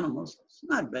from animals, it's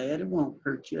not bad. It won't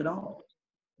hurt you at all.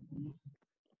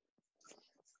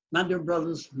 My dear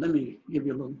brothers, let me give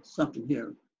you a little something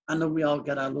here. I know we all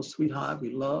got our little sweetheart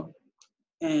we love,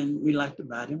 and we like to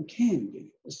buy them candy,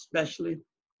 especially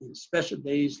in special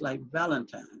days like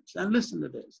Valentine's. And listen to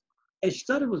this. A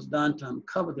study was done to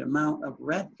uncover the amount of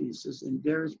rat feces in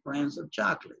various brands of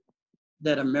chocolate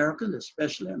that Americans,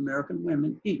 especially American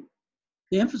women, eat.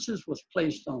 The emphasis was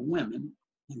placed on women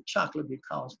and chocolate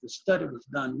because the study was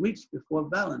done weeks before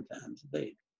Valentine's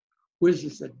Day, which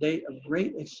is a day of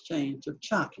great exchange of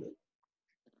chocolate.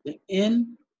 The end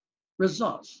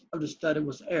results of the study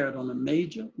was aired on a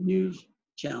major news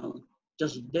channel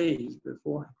just days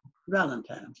before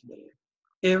Valentine's Day.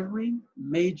 Every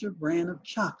major brand of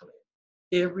chocolate,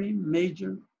 every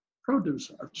major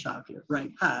producer of chocolate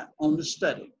ranked high on the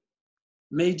study.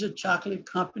 Major chocolate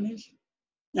companies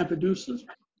and producers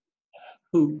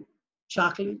who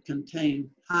chocolate contain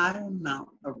high amount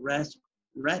of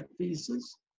rat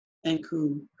feces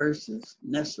include Hershey's,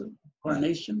 Nestle,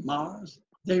 Carnation, Mars.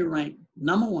 They rank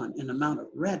 #1 in amount of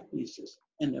rat feces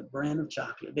in their brand of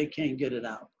chocolate. They can't get it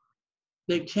out.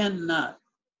 They cannot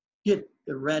get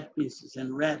the rat feces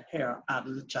and rat hair out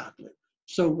of the chocolate.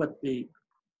 So what the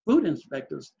food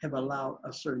inspectors have allowed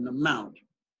a certain amount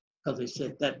because they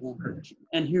said that won't hurt you.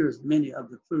 And here's many of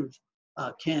the foods,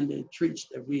 candy, treats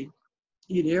that we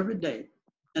eat every day,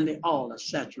 and they all are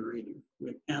saturated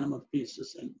with animal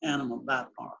feces and animal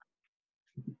byproduct.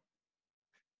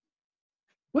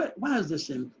 Why is this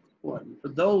important? For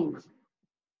those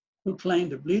who claim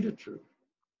to believe the truth,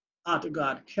 are to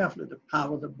guard carefully the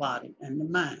power of the body and the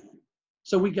mind.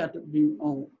 So we got to be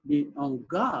on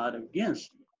guard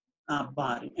against our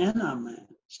body and our mind,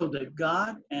 so that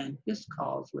God and his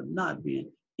cause would not be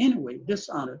in any way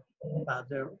dishonored by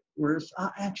their words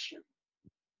or action.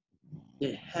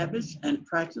 The habits and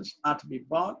practice are to be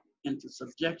brought into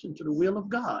subjection to the will of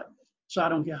God. So I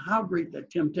don't care how great that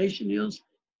temptation is,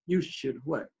 you should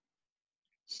what?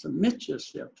 Submit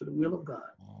yourself to the will of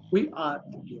God. We are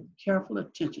to give careful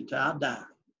attention to our diet.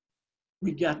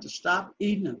 We got to stop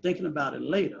eating and thinking about it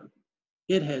later.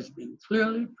 It has been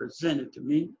clearly presented to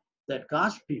me that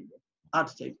God's people ought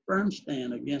to take firm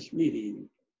stand against meat eating.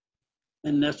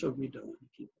 And that's what we're doing.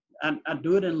 I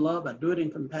do it in love, I do it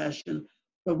in compassion,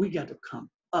 but we got to come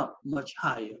up much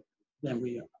higher than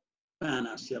we find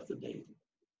ourselves today.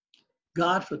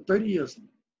 God, for 30 years,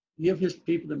 give his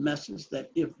people the message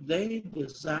that if they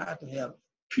desire to have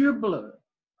pure blood,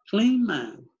 clean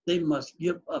mind, they must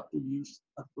give up the use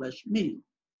of flesh meat.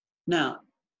 Now,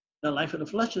 the life of the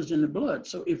flesh is in the blood.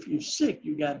 So if you're sick,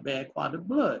 you got bad quality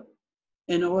blood.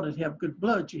 In order to have good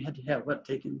blood, you had to have what?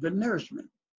 Taking good nourishment.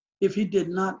 If he did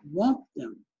not want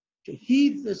them to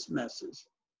heed this message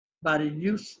by the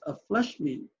use of flesh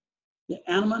meat, the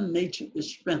animal nature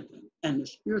is strengthened and the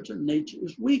spiritual nature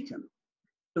is weakened.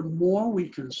 The more we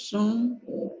consume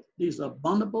these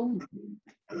abominable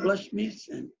flesh meats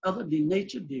and other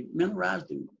denatured,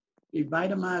 demineralized,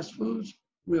 devitamized foods,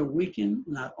 we'll weaken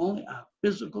not only our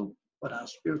physical, but our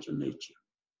spiritual nature.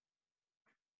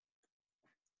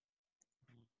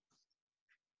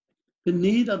 The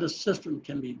need of the system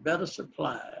can be better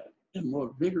supplied and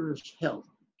more vigorous health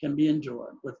can be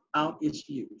enjoyed without its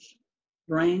use.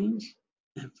 Grains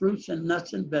and fruits and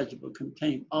nuts and vegetables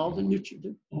contain all the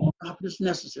nutritive properties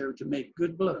necessary to make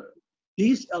good blood.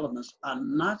 These elements are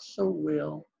not so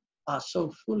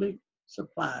fully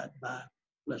supplied by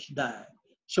flesh diet.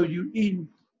 So when you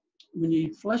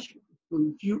eat flesh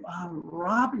food, you are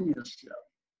robbing yourself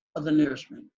of the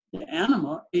nourishment. The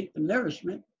animal ate the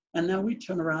nourishment, and now we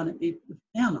turn around and eat the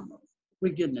animal.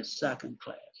 We're getting it second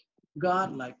class.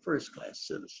 God like first class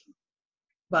citizen.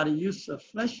 By the use of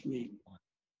flesh meat,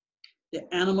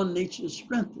 the animal nature is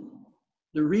strengthened.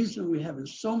 The reason we're having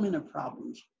so many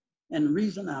problems and the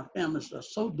reason our families are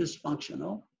so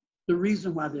dysfunctional, the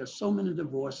reason why there are so many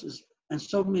divorces and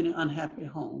so many unhappy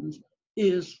homes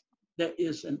is there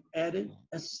is an added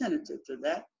incentive to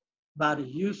that. By the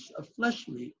use of flesh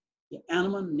meat, the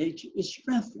animal nature is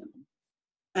strengthened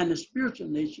and the spiritual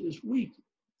nature is weak.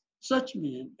 Such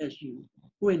men as you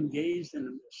who engage in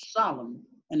the solemn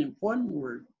and important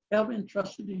work ever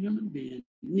entrusted to human beings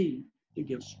need to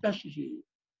give special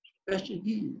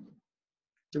heed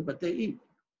to what they eat.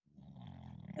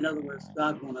 In other words,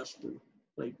 God wants us to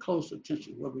pay close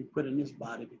attention to what we put in this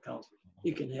body because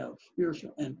it can have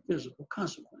spiritual and physical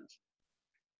consequences.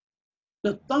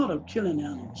 The thought of killing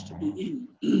animals to be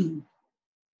eaten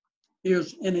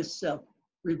is in itself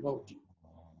revolting.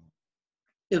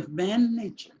 If man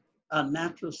nature, our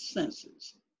natural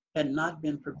senses, had not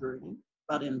been perverted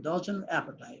by the indulgent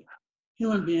appetite,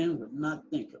 human beings would not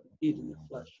think of eating the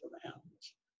flesh of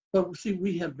animals. But see,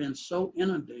 we have been so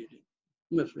inundated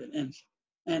with it,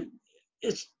 and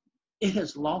it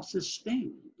has lost its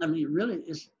sting. I mean, really,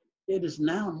 it is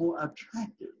now more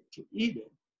attractive to eat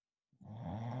it.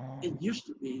 It used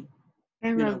to be,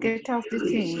 Emerald, we get off the couldn't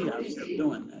see thing. ourselves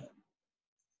doing that.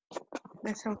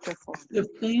 That's out of phone. If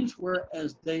things were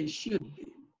as they should be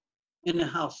in the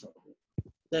household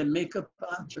that make up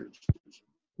our churches,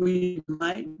 we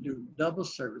might do double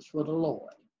service for the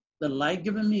Lord. The light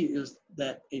given me is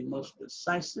that a most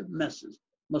decisive message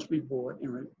must be born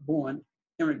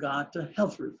in regard to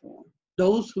health reform.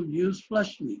 Those who use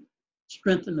flesh meat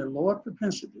strengthen the lower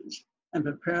propensities and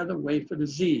prepare the way for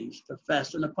disease to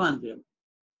fasten upon them.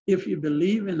 If you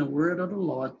believe in the word of the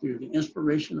Lord through the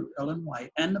inspiration of Ellen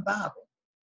White and the Bible,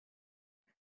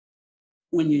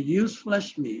 when you use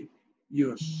flesh meat,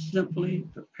 you're simply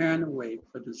preparing the way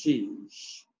for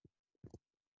disease.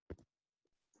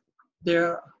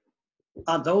 There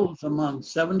are those among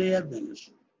Seventh-day Adventists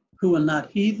who will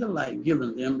not heed the light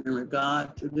given them in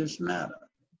regard to this matter.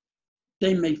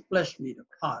 They make flesh meat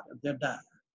a part of their diet.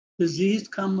 Disease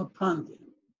come upon them,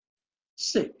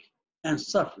 sick and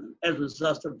suffering as a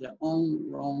result of their own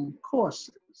wrong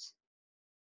courses.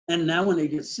 And now when they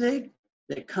get sick,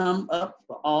 they come up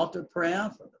for altar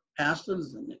prayer for the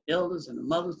pastors and the elders and the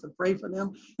mothers to pray for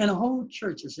them, and the whole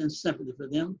church is in sympathy for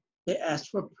them. They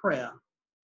ask for prayer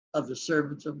of the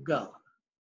servants of God.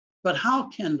 But how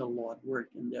can the Lord work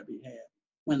in their behalf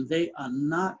when they are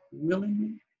not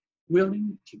willing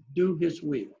to do his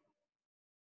will?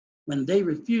 When they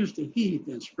refuse to heed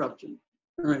the instruction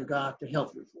in regard to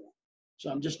health reform. So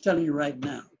I'm just telling you right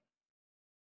now,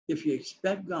 if you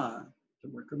expect God to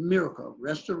work a miracle of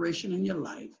restoration in your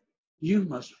life, you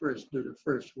must first do the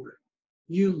first work.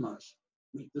 You must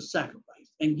make the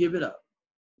sacrifice and give it up.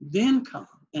 Then come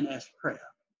and ask prayer,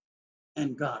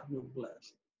 and God will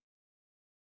bless.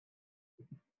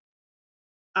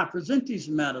 I present these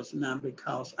matters now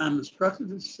because I'm instructed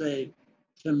to say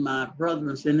to my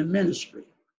brethren in the ministry,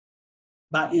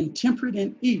 by intemperate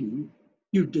and eating,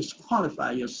 you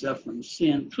disqualify yourself from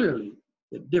seeing clearly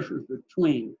the difference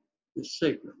between the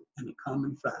sacred and the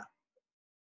common fowl.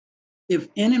 If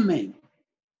any man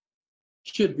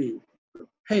should be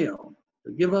compelled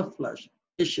to give up flesh,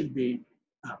 it should be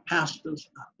our pastors,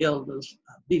 our elders,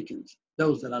 our deacons,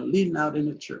 those that are leading out in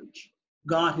the church.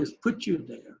 God has put you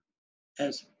there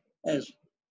as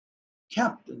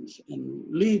captains and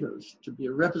leaders to be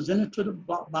a representative to the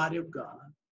body of God.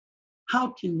 How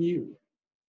can you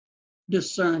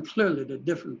discern clearly the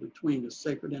difference between the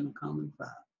sacred and the common fowl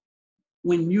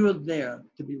when you're there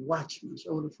to be watchmen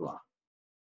over the flock?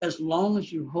 As long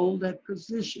as you hold that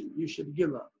position, you should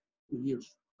give up the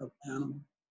use of animal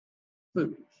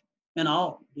foods and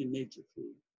all the nature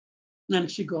food.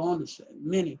 And she go on to say,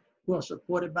 many who are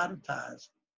supported by the tithes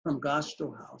from God's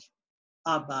storehouse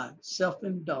are by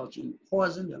self-indulging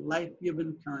poison the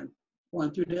life-giving current going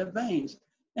through their veins.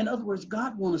 In other words,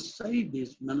 God wants to save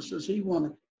these ministers. He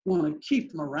want to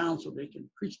keep them around so they can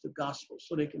preach the gospel,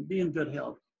 so they can be in good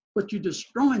health. But you're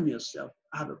destroying yourself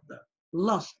out of the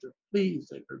lust to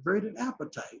please a perverted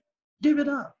appetite. Give it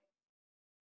up.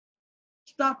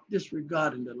 Stop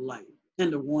disregarding the light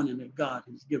and the warning that God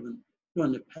has given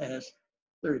during the past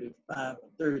 35 or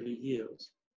 30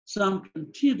 years. Some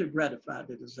continue to gratify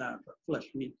the desire for flesh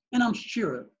meat. And I'm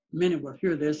sure many will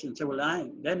hear this and say, well,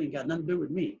 that ain't got nothing to do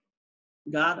with me.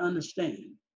 God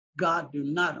understands. God do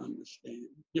not understand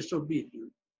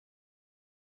disobedience.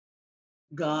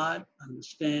 God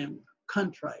understands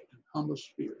contrite and humble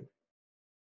spirit.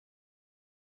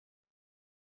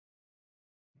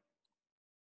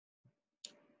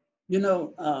 You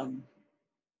know,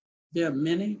 there are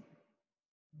many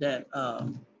that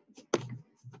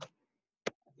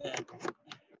that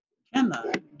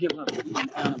cannot give up eating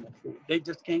animal food. They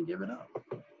just can't give it up.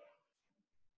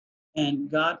 And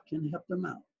God can help them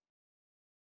out.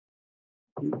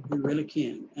 He really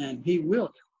can. And he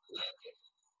will.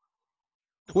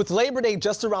 With Labor Day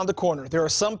just around the corner, there are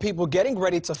some people getting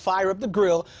ready to fire up the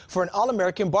grill for an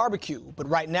all-American barbecue. But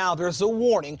right now, there's a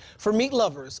warning for meat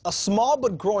lovers. A small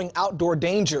but growing outdoor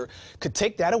danger could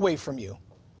take that away from you.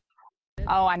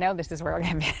 Oh, I know this is where we're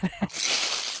going to be.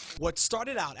 What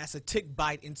started out as a tick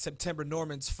bite in September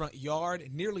Norman's front yard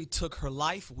nearly took her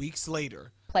life weeks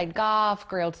later. Played golf,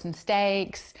 grilled some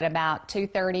steaks. At about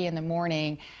 2:30 in the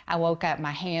morning, I woke up,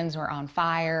 my hands were on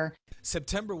fire.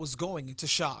 September was going into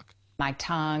shock. My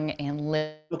tongue and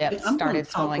lips started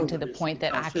swelling to the point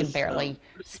that I could barely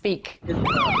speak.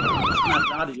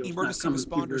 Emergency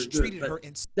responders treated her.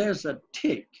 There's a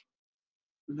tick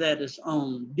that is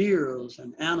on deers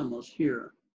and animals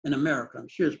here in America. I'm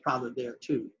sure it's probably there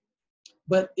too.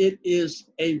 But it is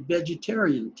a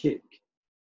vegetarian tick.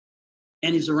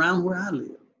 And he's around where I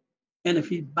live. And if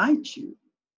he bites you,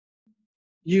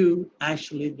 you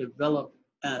actually develop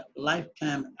a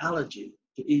lifetime allergy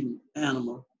to eating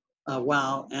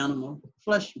wild animal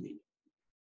flesh meat.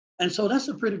 And so that's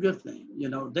a pretty good thing. You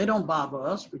know, they don't bother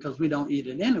us because we don't eat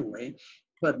it anyway.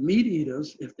 But meat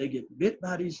eaters, if they get bit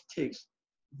by these ticks,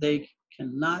 they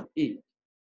cannot eat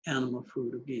animal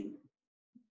food again.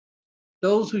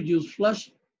 Those who use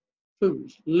flesh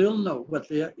foods little know what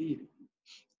they are eating.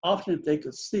 Often if they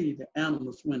could see the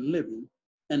animals when living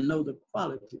and know the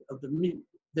quality of the meat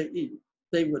they eat,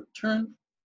 they would turn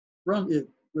from it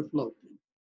with loathing.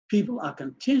 People are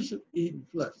continuously eating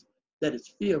flesh that is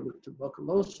filled with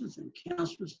tuberculosis and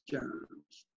cancerous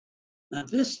germs. Now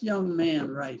this young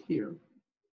man right here,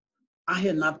 I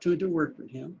had an opportunity to work with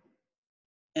him,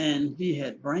 and he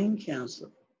had brain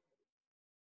cancer.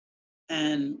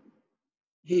 And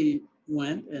he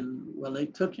went and, well, they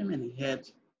took him and he had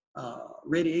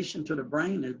radiation to the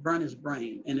brain. It burned his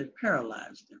brain and it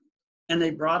paralyzed him. And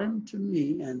they brought him to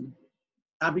me and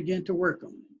I began to work on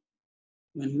him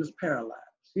when he was paralyzed.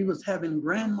 He was having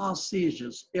grand mal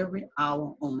seizures every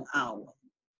hour on the hour.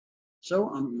 So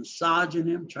I'm massaging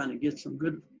him, trying to get some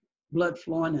good blood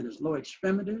flowing in his lower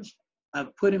extremities. I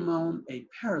put him on a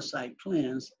parasite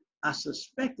cleanse. I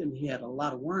suspected he had a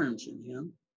lot of worms in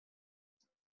him.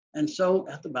 And so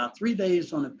after about 3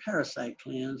 days on a parasite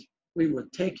cleanse, we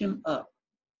would take him up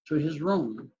to his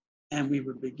room and we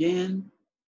would begin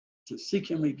to see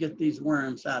can we get these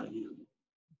worms out of him.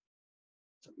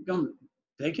 So we're going to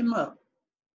take him up.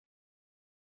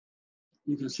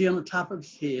 You can see on the top of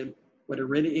his head where the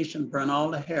radiation burned all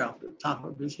the hair off the top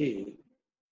of his head.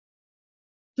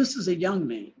 This is a young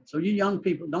man. So you young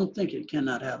people, don't think it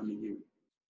cannot happen to you.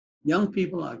 Young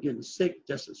people are getting sick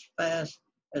just as fast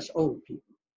as old people.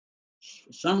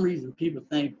 For some reason, people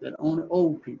think that only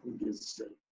old people get sick.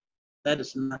 That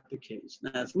is not the case.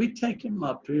 Now, as we take him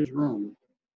up to his room,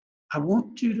 I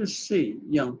want you to see,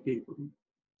 young people,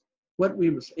 what we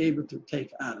was able to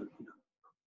take out of him.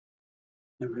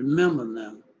 And remember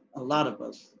now, a lot of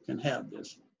us can have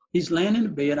this. He's laying in the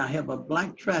bed. I have a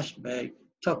black trash bag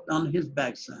tucked under his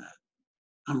backside.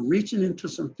 I'm reaching into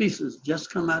some feces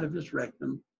just come out of his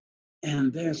rectum,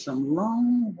 and there's some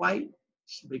long white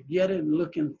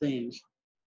spaghetti-looking things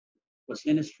was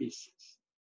in his feces.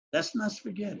 That's not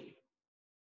spaghetti.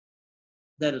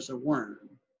 That is a worm.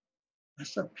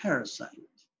 That's a parasite.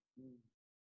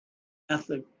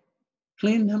 After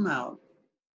cleaning him out,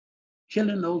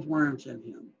 killing those worms in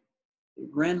him, the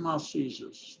grand mal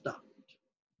seizures stopped.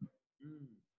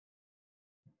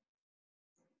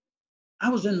 I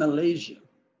was in Malaysia,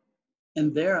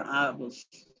 and there I was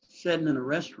sitting in a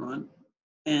restaurant,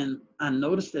 and I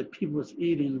noticed that people was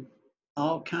eating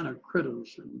all kind of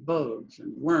critters and bugs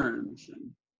and worms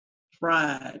and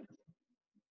fried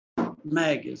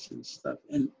maggots and stuff.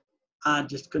 And I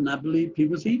just could not believe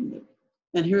people was eating it.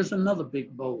 And here's another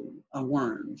big bowl of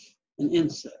worms and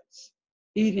insects,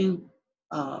 eating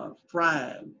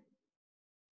fried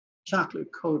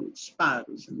chocolate-coated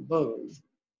spiders and bugs.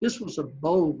 This was a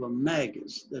bowl of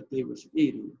maggots that they was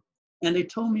eating. And they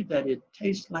told me that it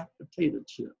tastes like potato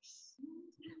chips.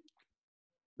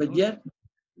 But yet,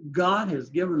 God has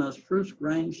given us fruits,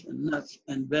 grains, and nuts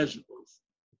and vegetables.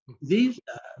 These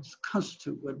guys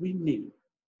constitute what we need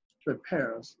to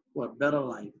prepare us for a better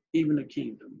life, even the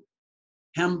kingdom.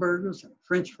 Hamburgers and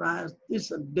French fries,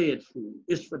 it's a dead food.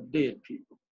 It's for dead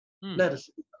people. Let us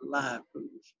eat alive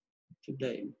foods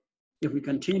today. If we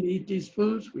continue to eat these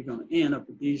foods, we're going to end up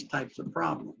with these types of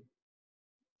problems.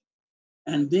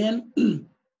 And then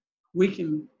we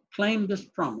can claim this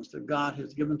promise that God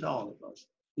has given to all of us.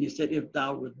 He said, if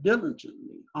thou wilt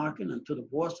diligently hearken unto the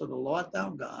voice of the Lord thy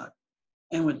God,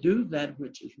 and would do that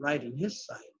which is right in his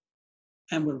sight,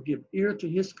 and will give ear to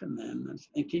his commandments,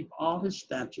 and keep all his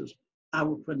statutes, I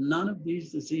will put none of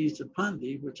these diseases upon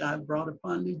thee, which I have brought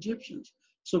upon the Egyptians.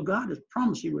 So God has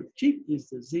promised he would keep these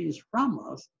diseases from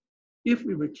us if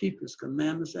we would keep his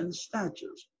commandments and his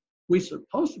statutes. We're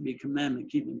supposed to be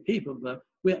commandment-keeping people, but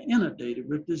we're inundated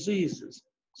with diseases.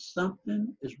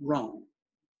 Something is wrong.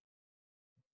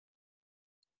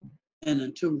 And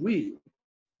until we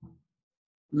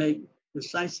make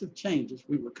decisive changes,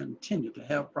 we will continue to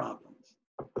have problems.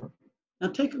 Now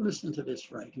take a listen to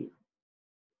this right here.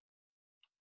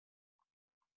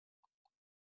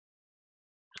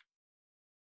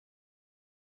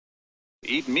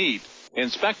 Eat meat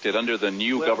inspected under the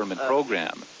new government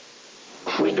program.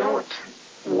 We don't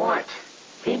want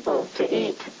people to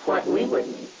eat what we would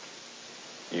eat.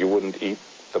 You wouldn't eat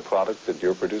the product that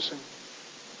you're producing?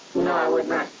 No, I would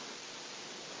not.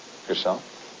 Yourself?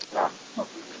 No.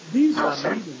 These are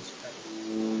meat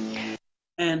inspectors,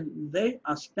 and they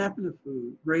are stamping the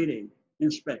food, grade A,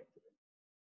 inspected.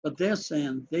 But they're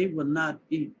saying they will not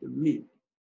eat the meat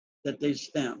that they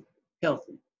stamp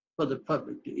healthy for the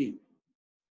public to eat.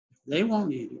 If they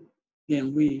won't eat it,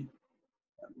 then we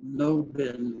have no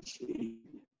business eating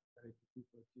it.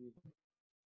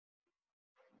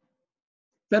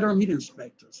 Federal meat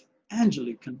inspectors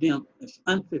annually condemn as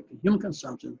unfit for human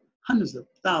consumption hundreds of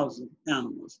thousands of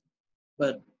animals.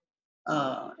 But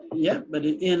but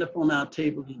it ended up on our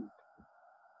table.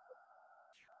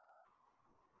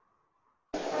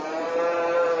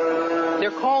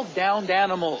 They're called downed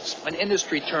animals, an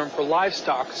industry term for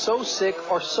livestock so sick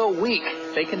or so weak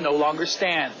they can no longer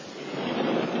stand.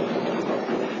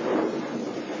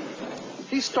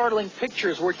 These startling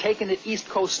pictures were taken at East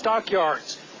Coast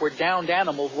stockyards, where downed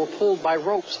animals were pulled by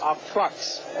ropes off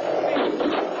trucks,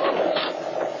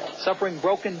 suffering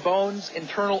broken bones,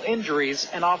 internal injuries,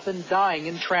 and often dying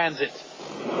in transit.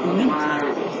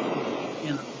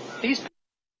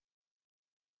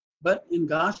 But in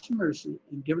God's mercy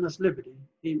in giving us liberty,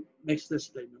 he makes this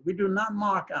statement. We do not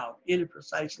mark out any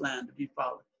precise land to be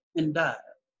followed and died.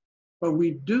 But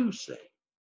we do say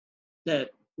that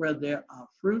where there are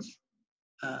fruits,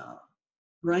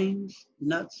 grains,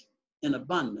 nuts in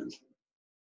abundance,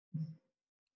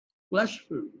 flesh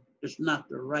food is not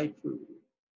the right food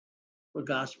for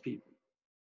God's people.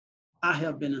 I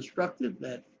have been instructed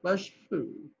that flesh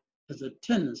food has a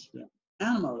tendency to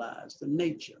animalize the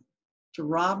nature, to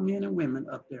rob men and women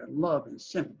of their love and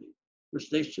sympathy, which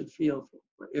they should feel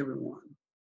for everyone,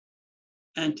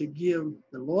 and to give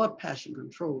the lower passion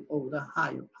control over the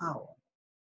higher power.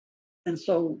 And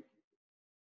so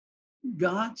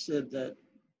God said that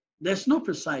there's no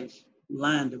precise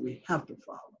line that we have to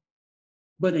follow,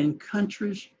 but in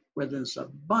countries where there's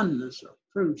abundance of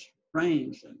fruits,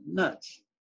 grains, and nuts,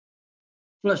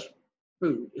 flesh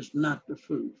food is not the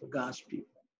food for God's people.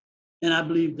 And I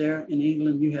believe there in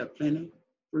England, you have plenty of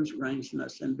fruits, grains,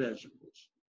 nuts, and vegetables.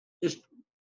 It's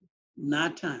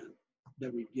not time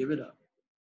that we give it up.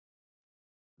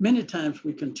 Many times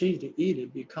we continue to eat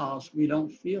it because we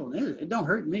don't feel it. It don't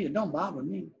hurt me. It don't bother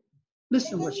me.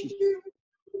 Listen to what she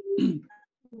said.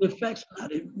 The effects are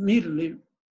not immediately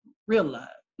realized.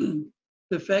 The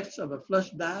effects of a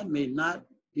flesh diet may not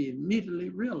be immediately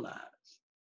realized.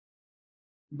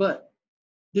 But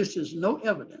this is no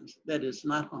evidence that it's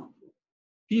not harmful.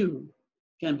 Few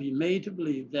can be made to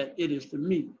believe that it is the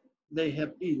meat they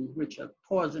have eaten which have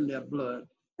poisoned their blood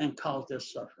and caused their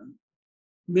suffering.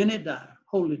 Many die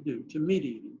wholly due to meat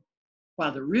eating,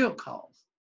 while the real cause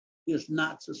is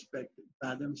not suspected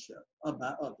by themselves or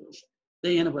by others.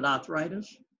 They end up with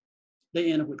arthritis,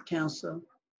 they end up with cancer,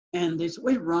 and they say,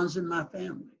 well, it runs in my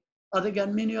family. Or they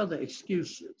got many other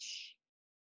excuses,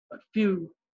 but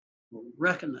few will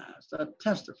recognize or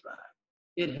testify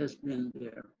it has been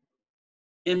their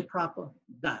improper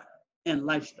diet and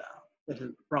lifestyle that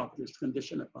has brought this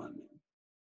condition upon them.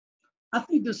 I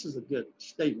think this is a good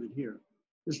statement here.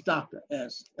 This doctor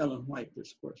asked Ellen White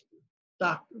this question.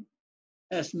 Doctor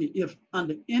asked me if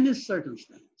under any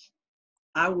circumstance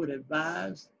I would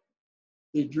advise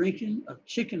the drinking of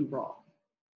chicken broth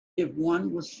if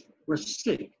one were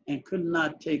sick and could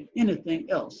not take anything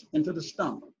else into the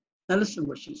stomach. Now listen to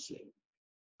what she said.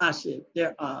 I said,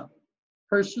 there are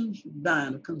persons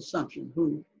dying of consumption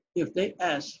who, if they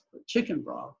ask for chicken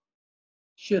broth,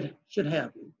 should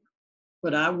have it.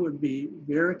 But I would be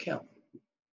very careful.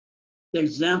 The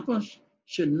examples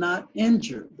should not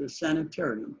injure the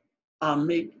sanitarium or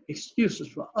make excuses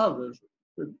for others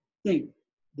to think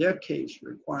their case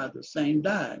required the same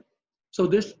diet. So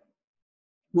this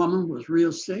woman was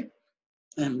real sick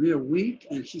and real weak,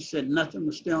 and she said nothing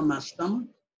was still in my stomach,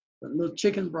 but a little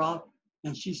chicken broth.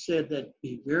 And she said that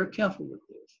be very careful with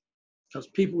this, because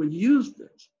people would use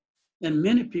this, and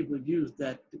many people would use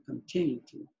that to continue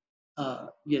to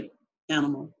get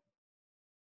animal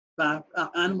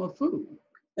food.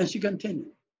 And she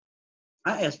continued.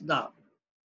 I asked Doc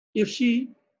if she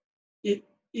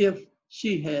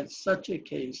had such a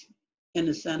case in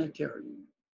the sanitarium.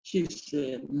 She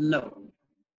said no.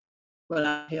 But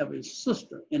I have a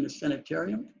sister in the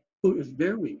sanitarium who is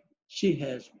very weak. She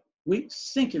has weak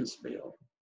sinking spell,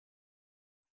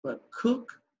 but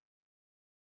cook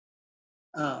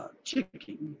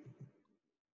chicken.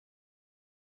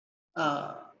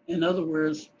 In other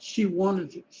words, she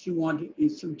wanted to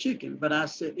eat some chicken, but I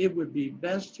said it would be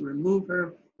best to remove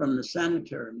her from the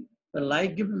sanitarium. The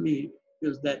light-giving me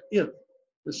is that if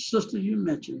the sister you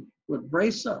mentioned would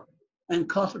brace up and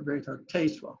cultivate her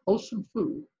taste for wholesome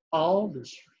food, all the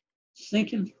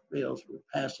sinking spells would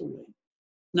pass away.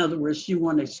 In other words, she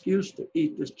wanted an excuse to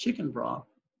eat this chicken broth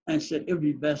and said it would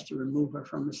be best to remove her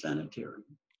from the sanitarium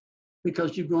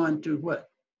because you're going to what?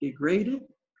 Degrade it,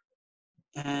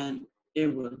 and it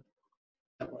would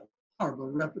have a horrible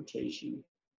reputation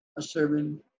of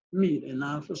serving meat in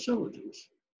our facilities.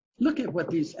 Look at what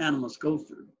these animals go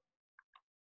through.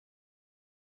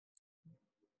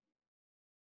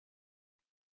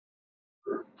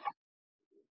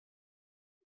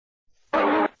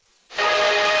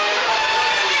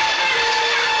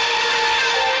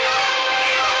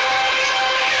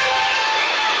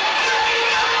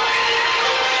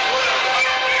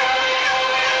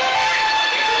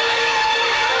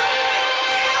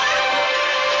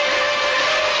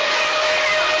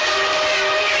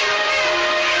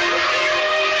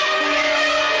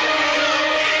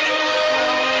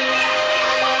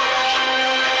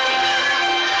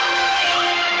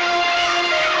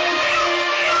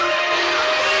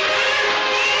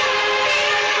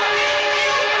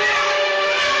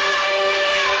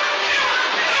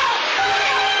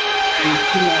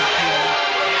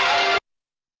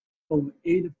 Over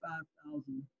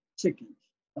 85,000 chickens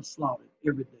are slaughtered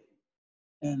every day.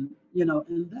 And,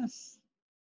 and that's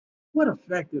what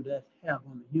effect would that have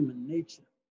on the human nature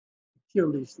to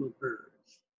kill these little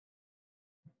birds?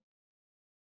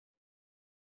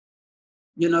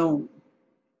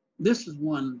 This is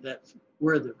one that's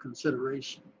worthy of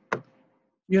consideration.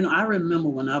 I remember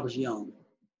when I was young,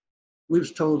 we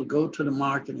was told to go to the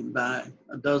market and buy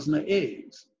a dozen of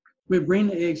eggs. We'd bring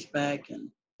the eggs back and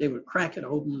they would crack it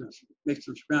open and make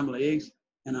some scrambled eggs,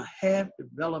 and a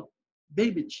half-developed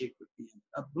baby chick would be in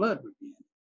it, a blood would be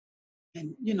in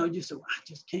it. And you say, well, I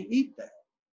just can't eat that.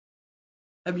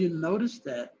 Have you noticed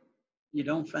that you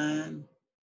don't find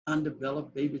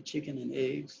undeveloped baby chicken and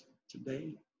eggs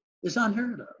today? It's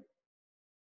unheard of.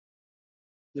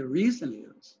 The reason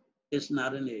is it's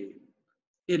not an egg.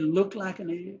 It looked like an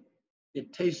egg,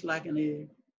 it tastes like an egg,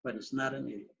 but it's not an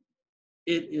egg.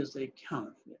 It is a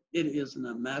counterfeit. It is an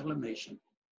amalgamation.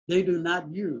 They do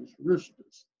not use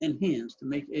roosters and hens to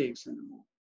make eggs anymore.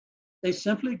 They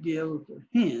simply give the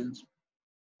hens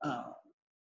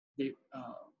the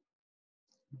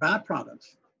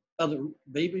byproducts of the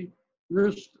baby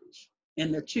roosters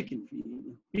in the chicken feed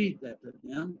and feed that to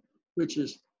them, which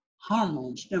is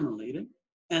hormone stimulated,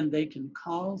 and they can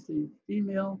cause the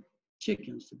female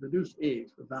chickens to produce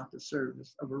eggs without the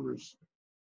service of a rooster.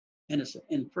 And it's an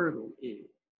infertile egg.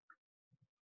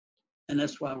 And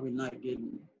that's why we're not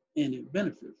getting any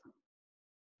benefit from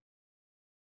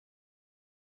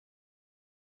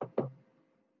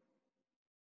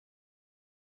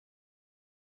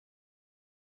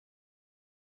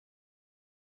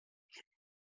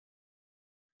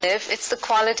it. It's the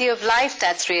quality of life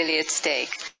that's really at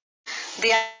stake.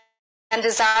 The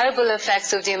undesirable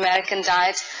effects of the American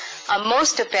diet are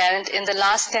most apparent in the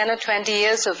last 10 or 20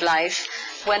 years of life,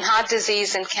 when heart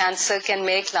disease and cancer can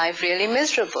make life really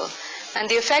miserable. And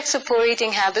the effects of poor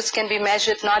eating habits can be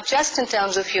measured not just in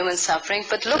terms of human suffering,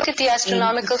 but look at the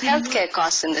astronomical healthcare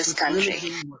costs in this country.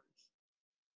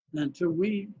 And until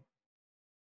we,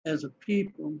 as a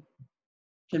people,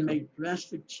 can make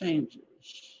drastic changes,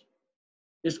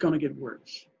 it's going to get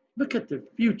worse. Look at the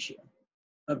future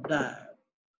of diet.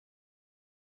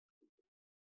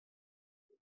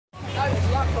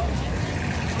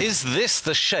 Is this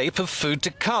the shape of food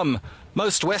to come?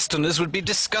 Most Westerners would be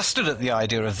disgusted at the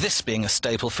idea of this being a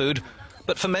staple food,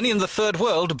 but for many in the third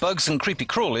world, bugs and creepy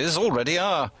crawlies already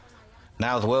are.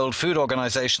 Now the World Food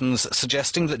Organization's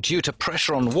suggesting that due to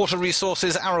pressure on water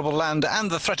resources, arable land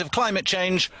and the threat of climate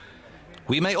change,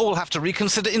 we may all have to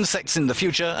reconsider insects in the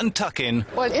future and tuck in.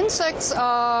 Well, insects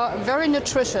are very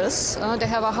nutritious. They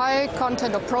have a high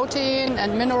content of protein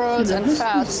and minerals and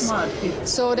fats.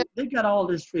 So they got all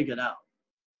this figured out.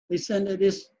 They said that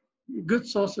it's a good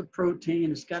source of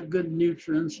protein, it's got good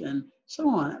nutrients and so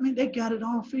on. I mean, they got it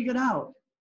all figured out.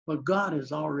 But God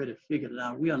has already figured it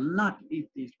out. We are not to eat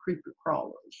these creeper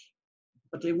crawlers.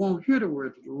 But they won't hear the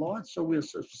word of the Lord, so we're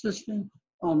subsisting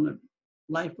on the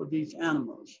life of these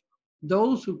animals.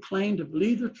 Those who claim to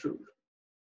believe the truth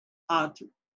are to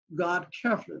guard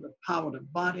carefully the power of the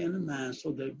body and the mind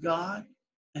so that God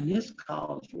and his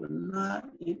cause will not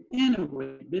in any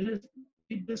way be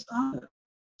dishonored.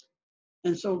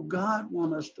 And so God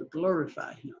wants us to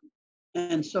glorify him.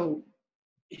 And so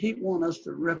he wants us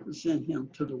to represent him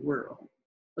to the world.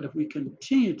 But if we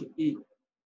continue to eat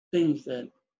things that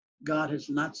God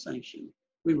has not sanctioned,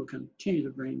 we will continue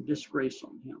to bring disgrace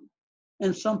on him.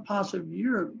 In some parts of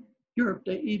Europe,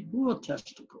 they eat bull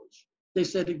testicles. They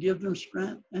said to give them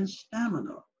strength and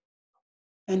stamina.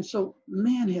 And so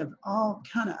men have all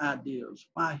kind of ideas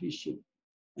why he should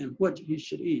and what he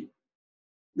should eat.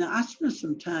 Now, I spent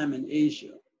some time in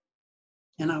Asia,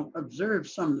 and I observed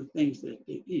some of the things that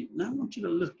they eat. And I want you to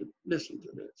listen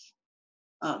to this.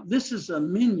 This is a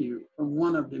menu from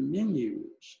one of the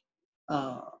menus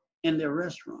in their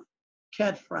restaurant.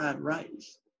 Cat fried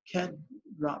rice, cat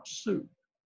drop soup,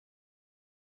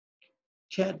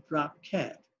 cat drop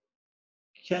cat,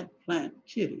 cat plant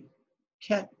kitty,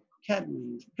 cat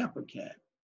wings, pepper cat,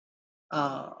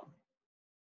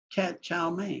 cat chow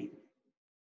mein.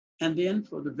 And then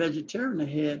for the vegetarian, they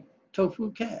had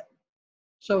tofu cat.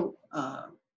 So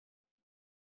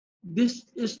this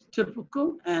is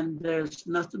typical, and there's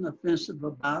nothing offensive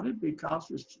about it because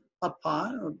it's a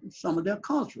part of some of their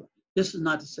culture. This is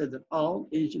not to say that all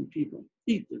Asian people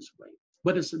eat this way,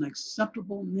 but it's an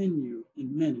acceptable menu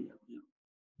in many of them.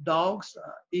 Dogs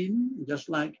are eaten just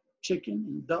like chicken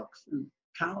and ducks and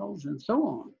cows and so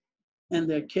on. And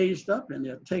they're caged up and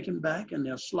they're taken back and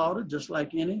they're slaughtered just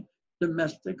like any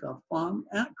domestic or farm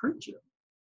creature.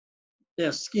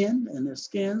 They're skinned, and their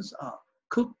skins are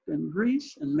cooked in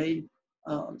grease and made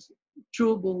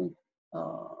chewable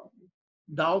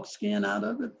dog skin out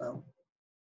of it,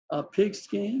 pig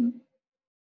skin.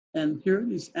 And here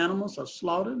these animals are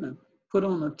slaughtered and put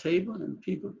on a table, and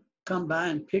people come by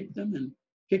and pick them and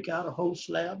pick out a whole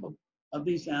slab of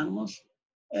these animals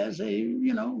as a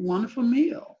wonderful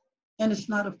meal. And it's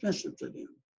not offensive to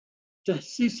them. To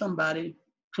see somebody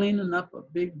cleaning up a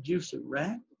big juicy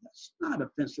rat, that's not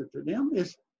offensive to them.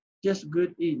 It's just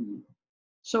good eating.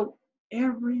 So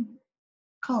every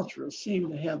culture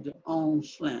seems to have their own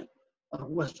slant of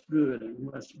what's good and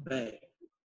what's bad.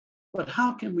 But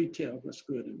how can we tell what's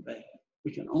good and bad?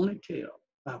 We can only tell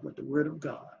by what the Word of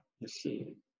God has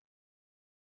said.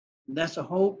 And that's a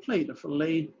whole plate of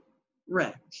filleted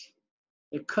rats.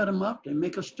 They cut them up, they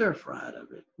make a stir fry out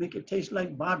of it, make it taste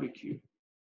like barbecue,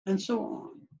 and so on.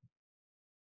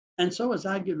 And so as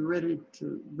I get ready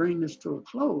to bring this to a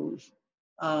close,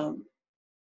 all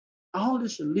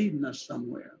this is leading us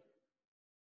somewhere.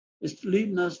 It's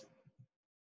leading us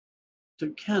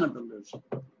to cannibalism.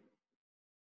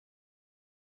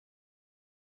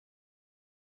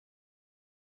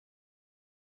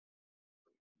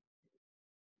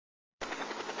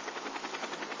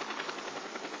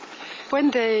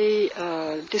 When they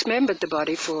dismembered the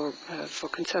body for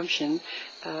consumption,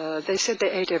 they said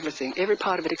they ate everything, every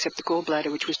part of it except the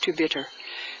gallbladder, which was too bitter.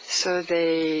 So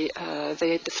they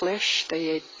ate the flesh, they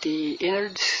ate the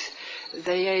innards,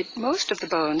 they ate most of the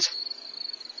bones.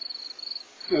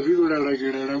 The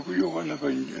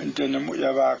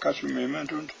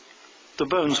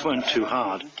bones weren't too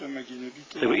hard.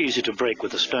 They were easy to break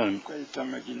with a stone.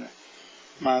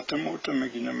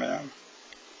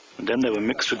 And then they were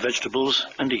mixed with vegetables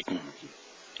and eaten.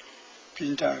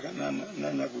 They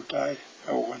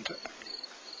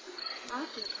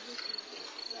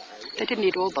didn't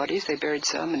eat all bodies, they buried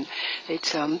some and ate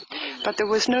some. But there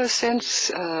was no sense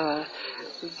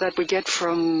that we get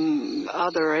from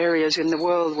other areas in the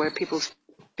world where people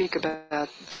speak about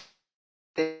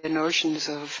their notions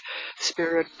of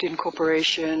spirit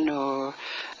incorporation or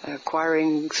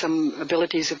acquiring some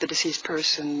abilities of the deceased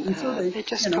person. They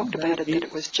just talked about it, that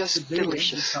it was just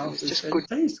delicious. It was just good.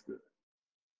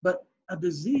 but a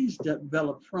disease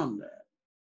developed from that.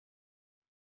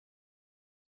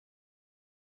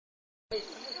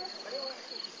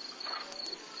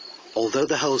 Although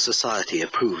the whole society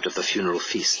approved of the funeral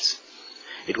feasts,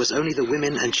 it was only the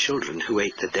women and children who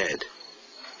ate the dead.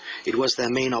 It was their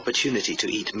main opportunity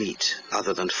to eat meat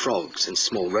other than frogs and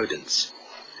small rodents,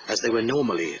 as they were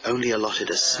normally only allotted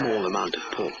a small amount of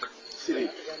pork.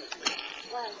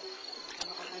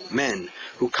 Men,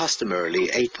 who customarily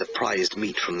ate the prized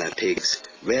meat from their pigs,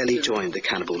 rarely joined the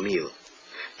cannibal meal,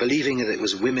 believing that it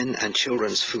was women and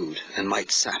children's food and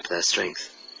might sap their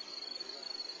strength.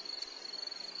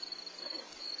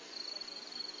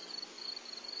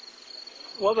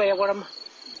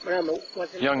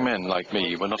 Young men like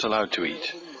me were not allowed to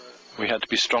eat. We had to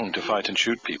be strong to fight and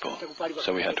shoot people,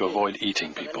 so we had to avoid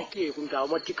eating people.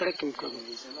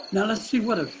 Now let's see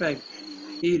what effect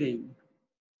eating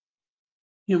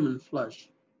human flesh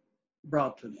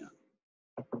brought to them.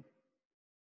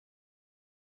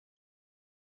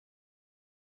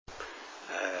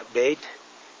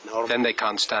 Then they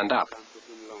can't stand up.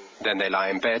 Then they lie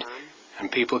in bed,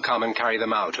 and people come and carry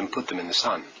them out and put them in the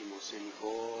sun.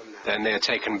 Then they are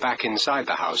taken back inside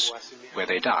the house, where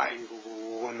they die.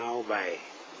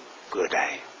 Good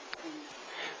day.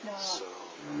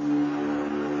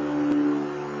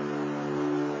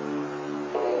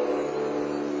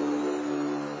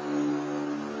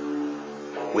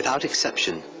 Without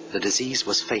exception, the disease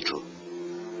was fatal.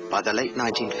 By the late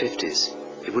 1950s,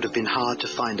 it would have been hard to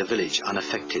find a village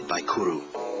unaffected by kuru.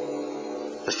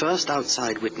 The first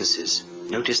outside witnesses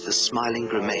noticed the smiling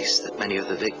grimace that many of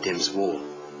the victims wore.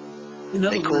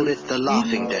 They called it the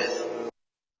laughing death.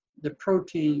 The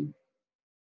protein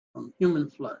from human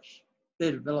flesh,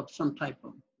 they developed some type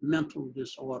of mental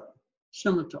disorder,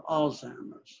 similar to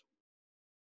Alzheimer's.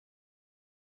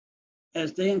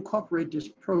 As they incorporate this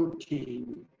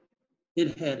protein,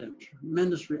 it had a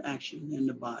tremendous reaction in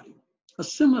the body. A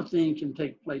similar thing can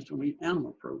take place when we eat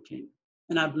animal protein.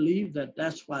 And I believe that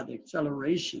that's why the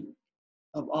acceleration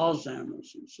of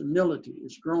Alzheimer's and senility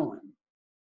is growing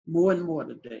more and more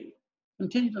today.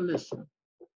 Continue to listen.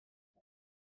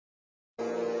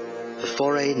 The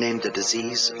Foray named the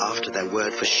disease after their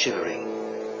word for shivering.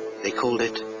 They called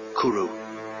it kuru.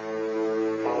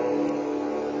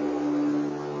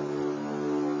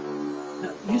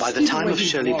 By the time of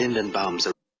Shirley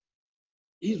Lindenbaum's...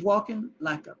 He's walking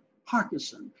like a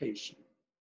Parkinson patient.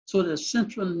 So there's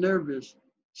central nervous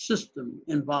system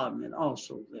involvement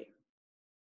also there.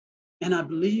 And I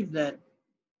believe that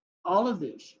all of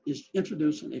this is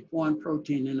introducing a foreign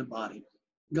protein in the body.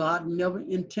 God never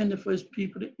intended for his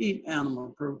people to eat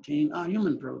animal protein or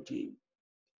human protein.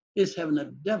 It's having a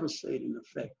devastating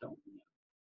effect on them.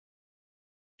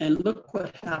 And look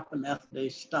what happened after they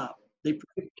stopped.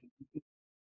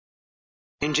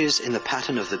 Changes in the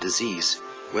pattern of the disease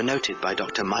were noted by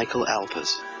Dr. Michael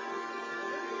Alpers.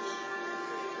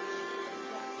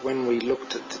 When we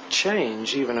looked at the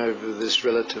change, even over this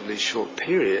relatively short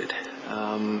period,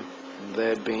 there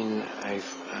had been a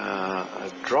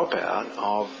dropout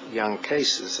of young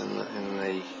cases in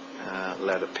the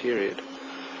latter period.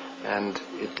 And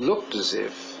it looked as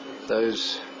if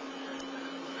those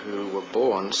who were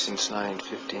born since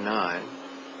 1959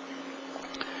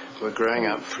 were growing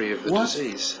up free of the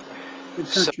disease. The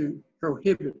country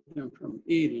prohibited them from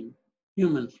eating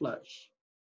human flesh.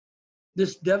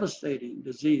 This devastating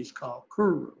disease called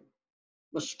kuru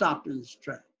was stopped in its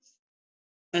tracks.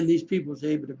 And these people were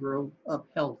able to grow up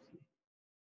healthy.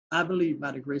 I believe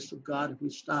by the grace of God, if we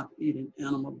stop eating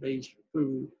animal-based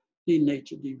food,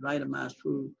 denatured, devitamized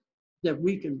food, that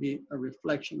we can be a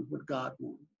reflection of what God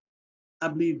wants. I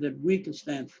believe that we can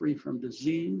stand free from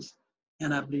disease,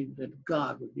 and I believe that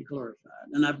God would be glorified.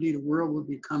 And I believe the world will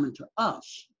be coming to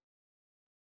us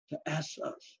to ask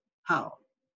us, how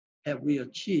have we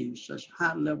achieved such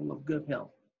high level of good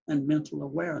health and mental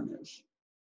awareness?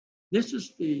 This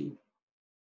is the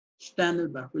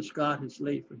standard by which God has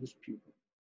laid for his people.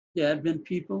 The Advent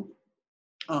people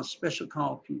are special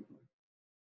called people.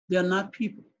 They are not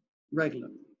people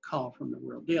regularly called from the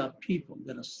world. They are people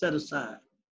that are set aside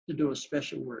to do a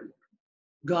special work.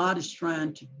 God is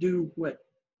trying to do what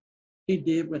he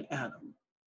did with Adam.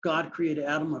 God created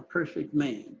Adam a perfect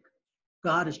man.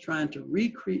 God is trying to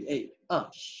recreate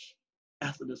us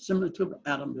after the similitude of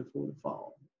Adam before the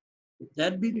fall. If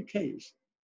that be the case,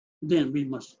 then we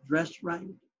must dress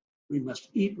right, we must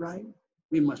eat right,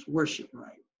 we must worship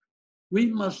right. We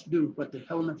must do what the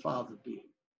Heavenly Father did.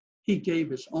 He gave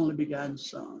his only begotten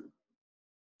Son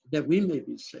that we may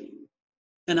be saved.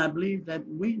 And I believe that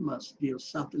we must give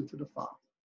something to the Father.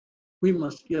 We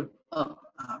must give up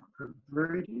our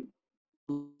perverted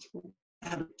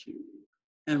attitude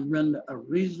and render a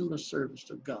reasonable service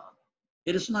to God.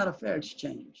 It is not a fair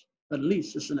exchange, but at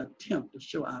least it's an attempt to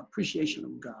show our appreciation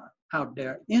of God. How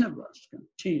dare any of us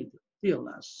continue to fill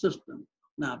our system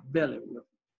and our belly with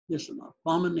this an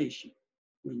abomination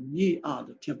when ye are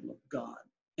the temple of God.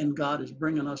 And God is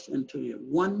bringing us into the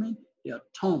one-ment, the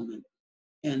atonement.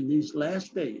 And these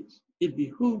last days, it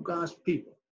behooves God's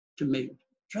people to make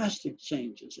drastic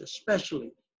changes,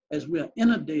 especially as we are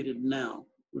inundated now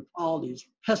with all these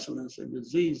pestilence and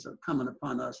diseases are coming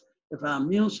upon us. If our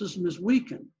immune system is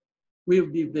weakened, we'll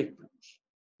be victims.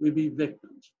 We'll be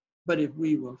victims. But if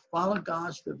we will follow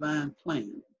God's divine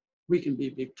plan, we can be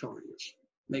victorious.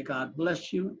 May God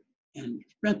bless you and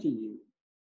strengthen you,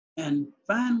 and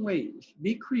find ways,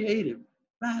 be creative,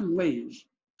 find ways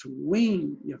to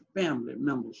wean your family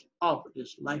members off of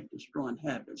this life-destroying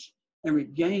habits and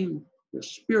regain the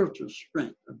spiritual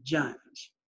strength of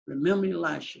giants. Remember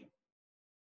Elisha.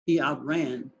 He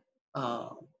outran a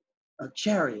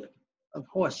chariot of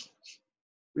horses.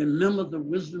 Remember the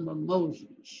wisdom of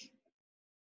Moses.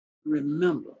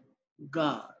 Remember,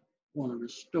 God want to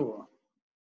restore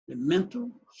the mental,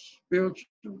 spiritual,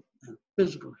 and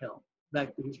physical health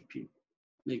back to his people.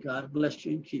 May God bless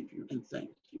you and keep you, and thank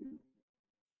you.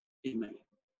 Amen.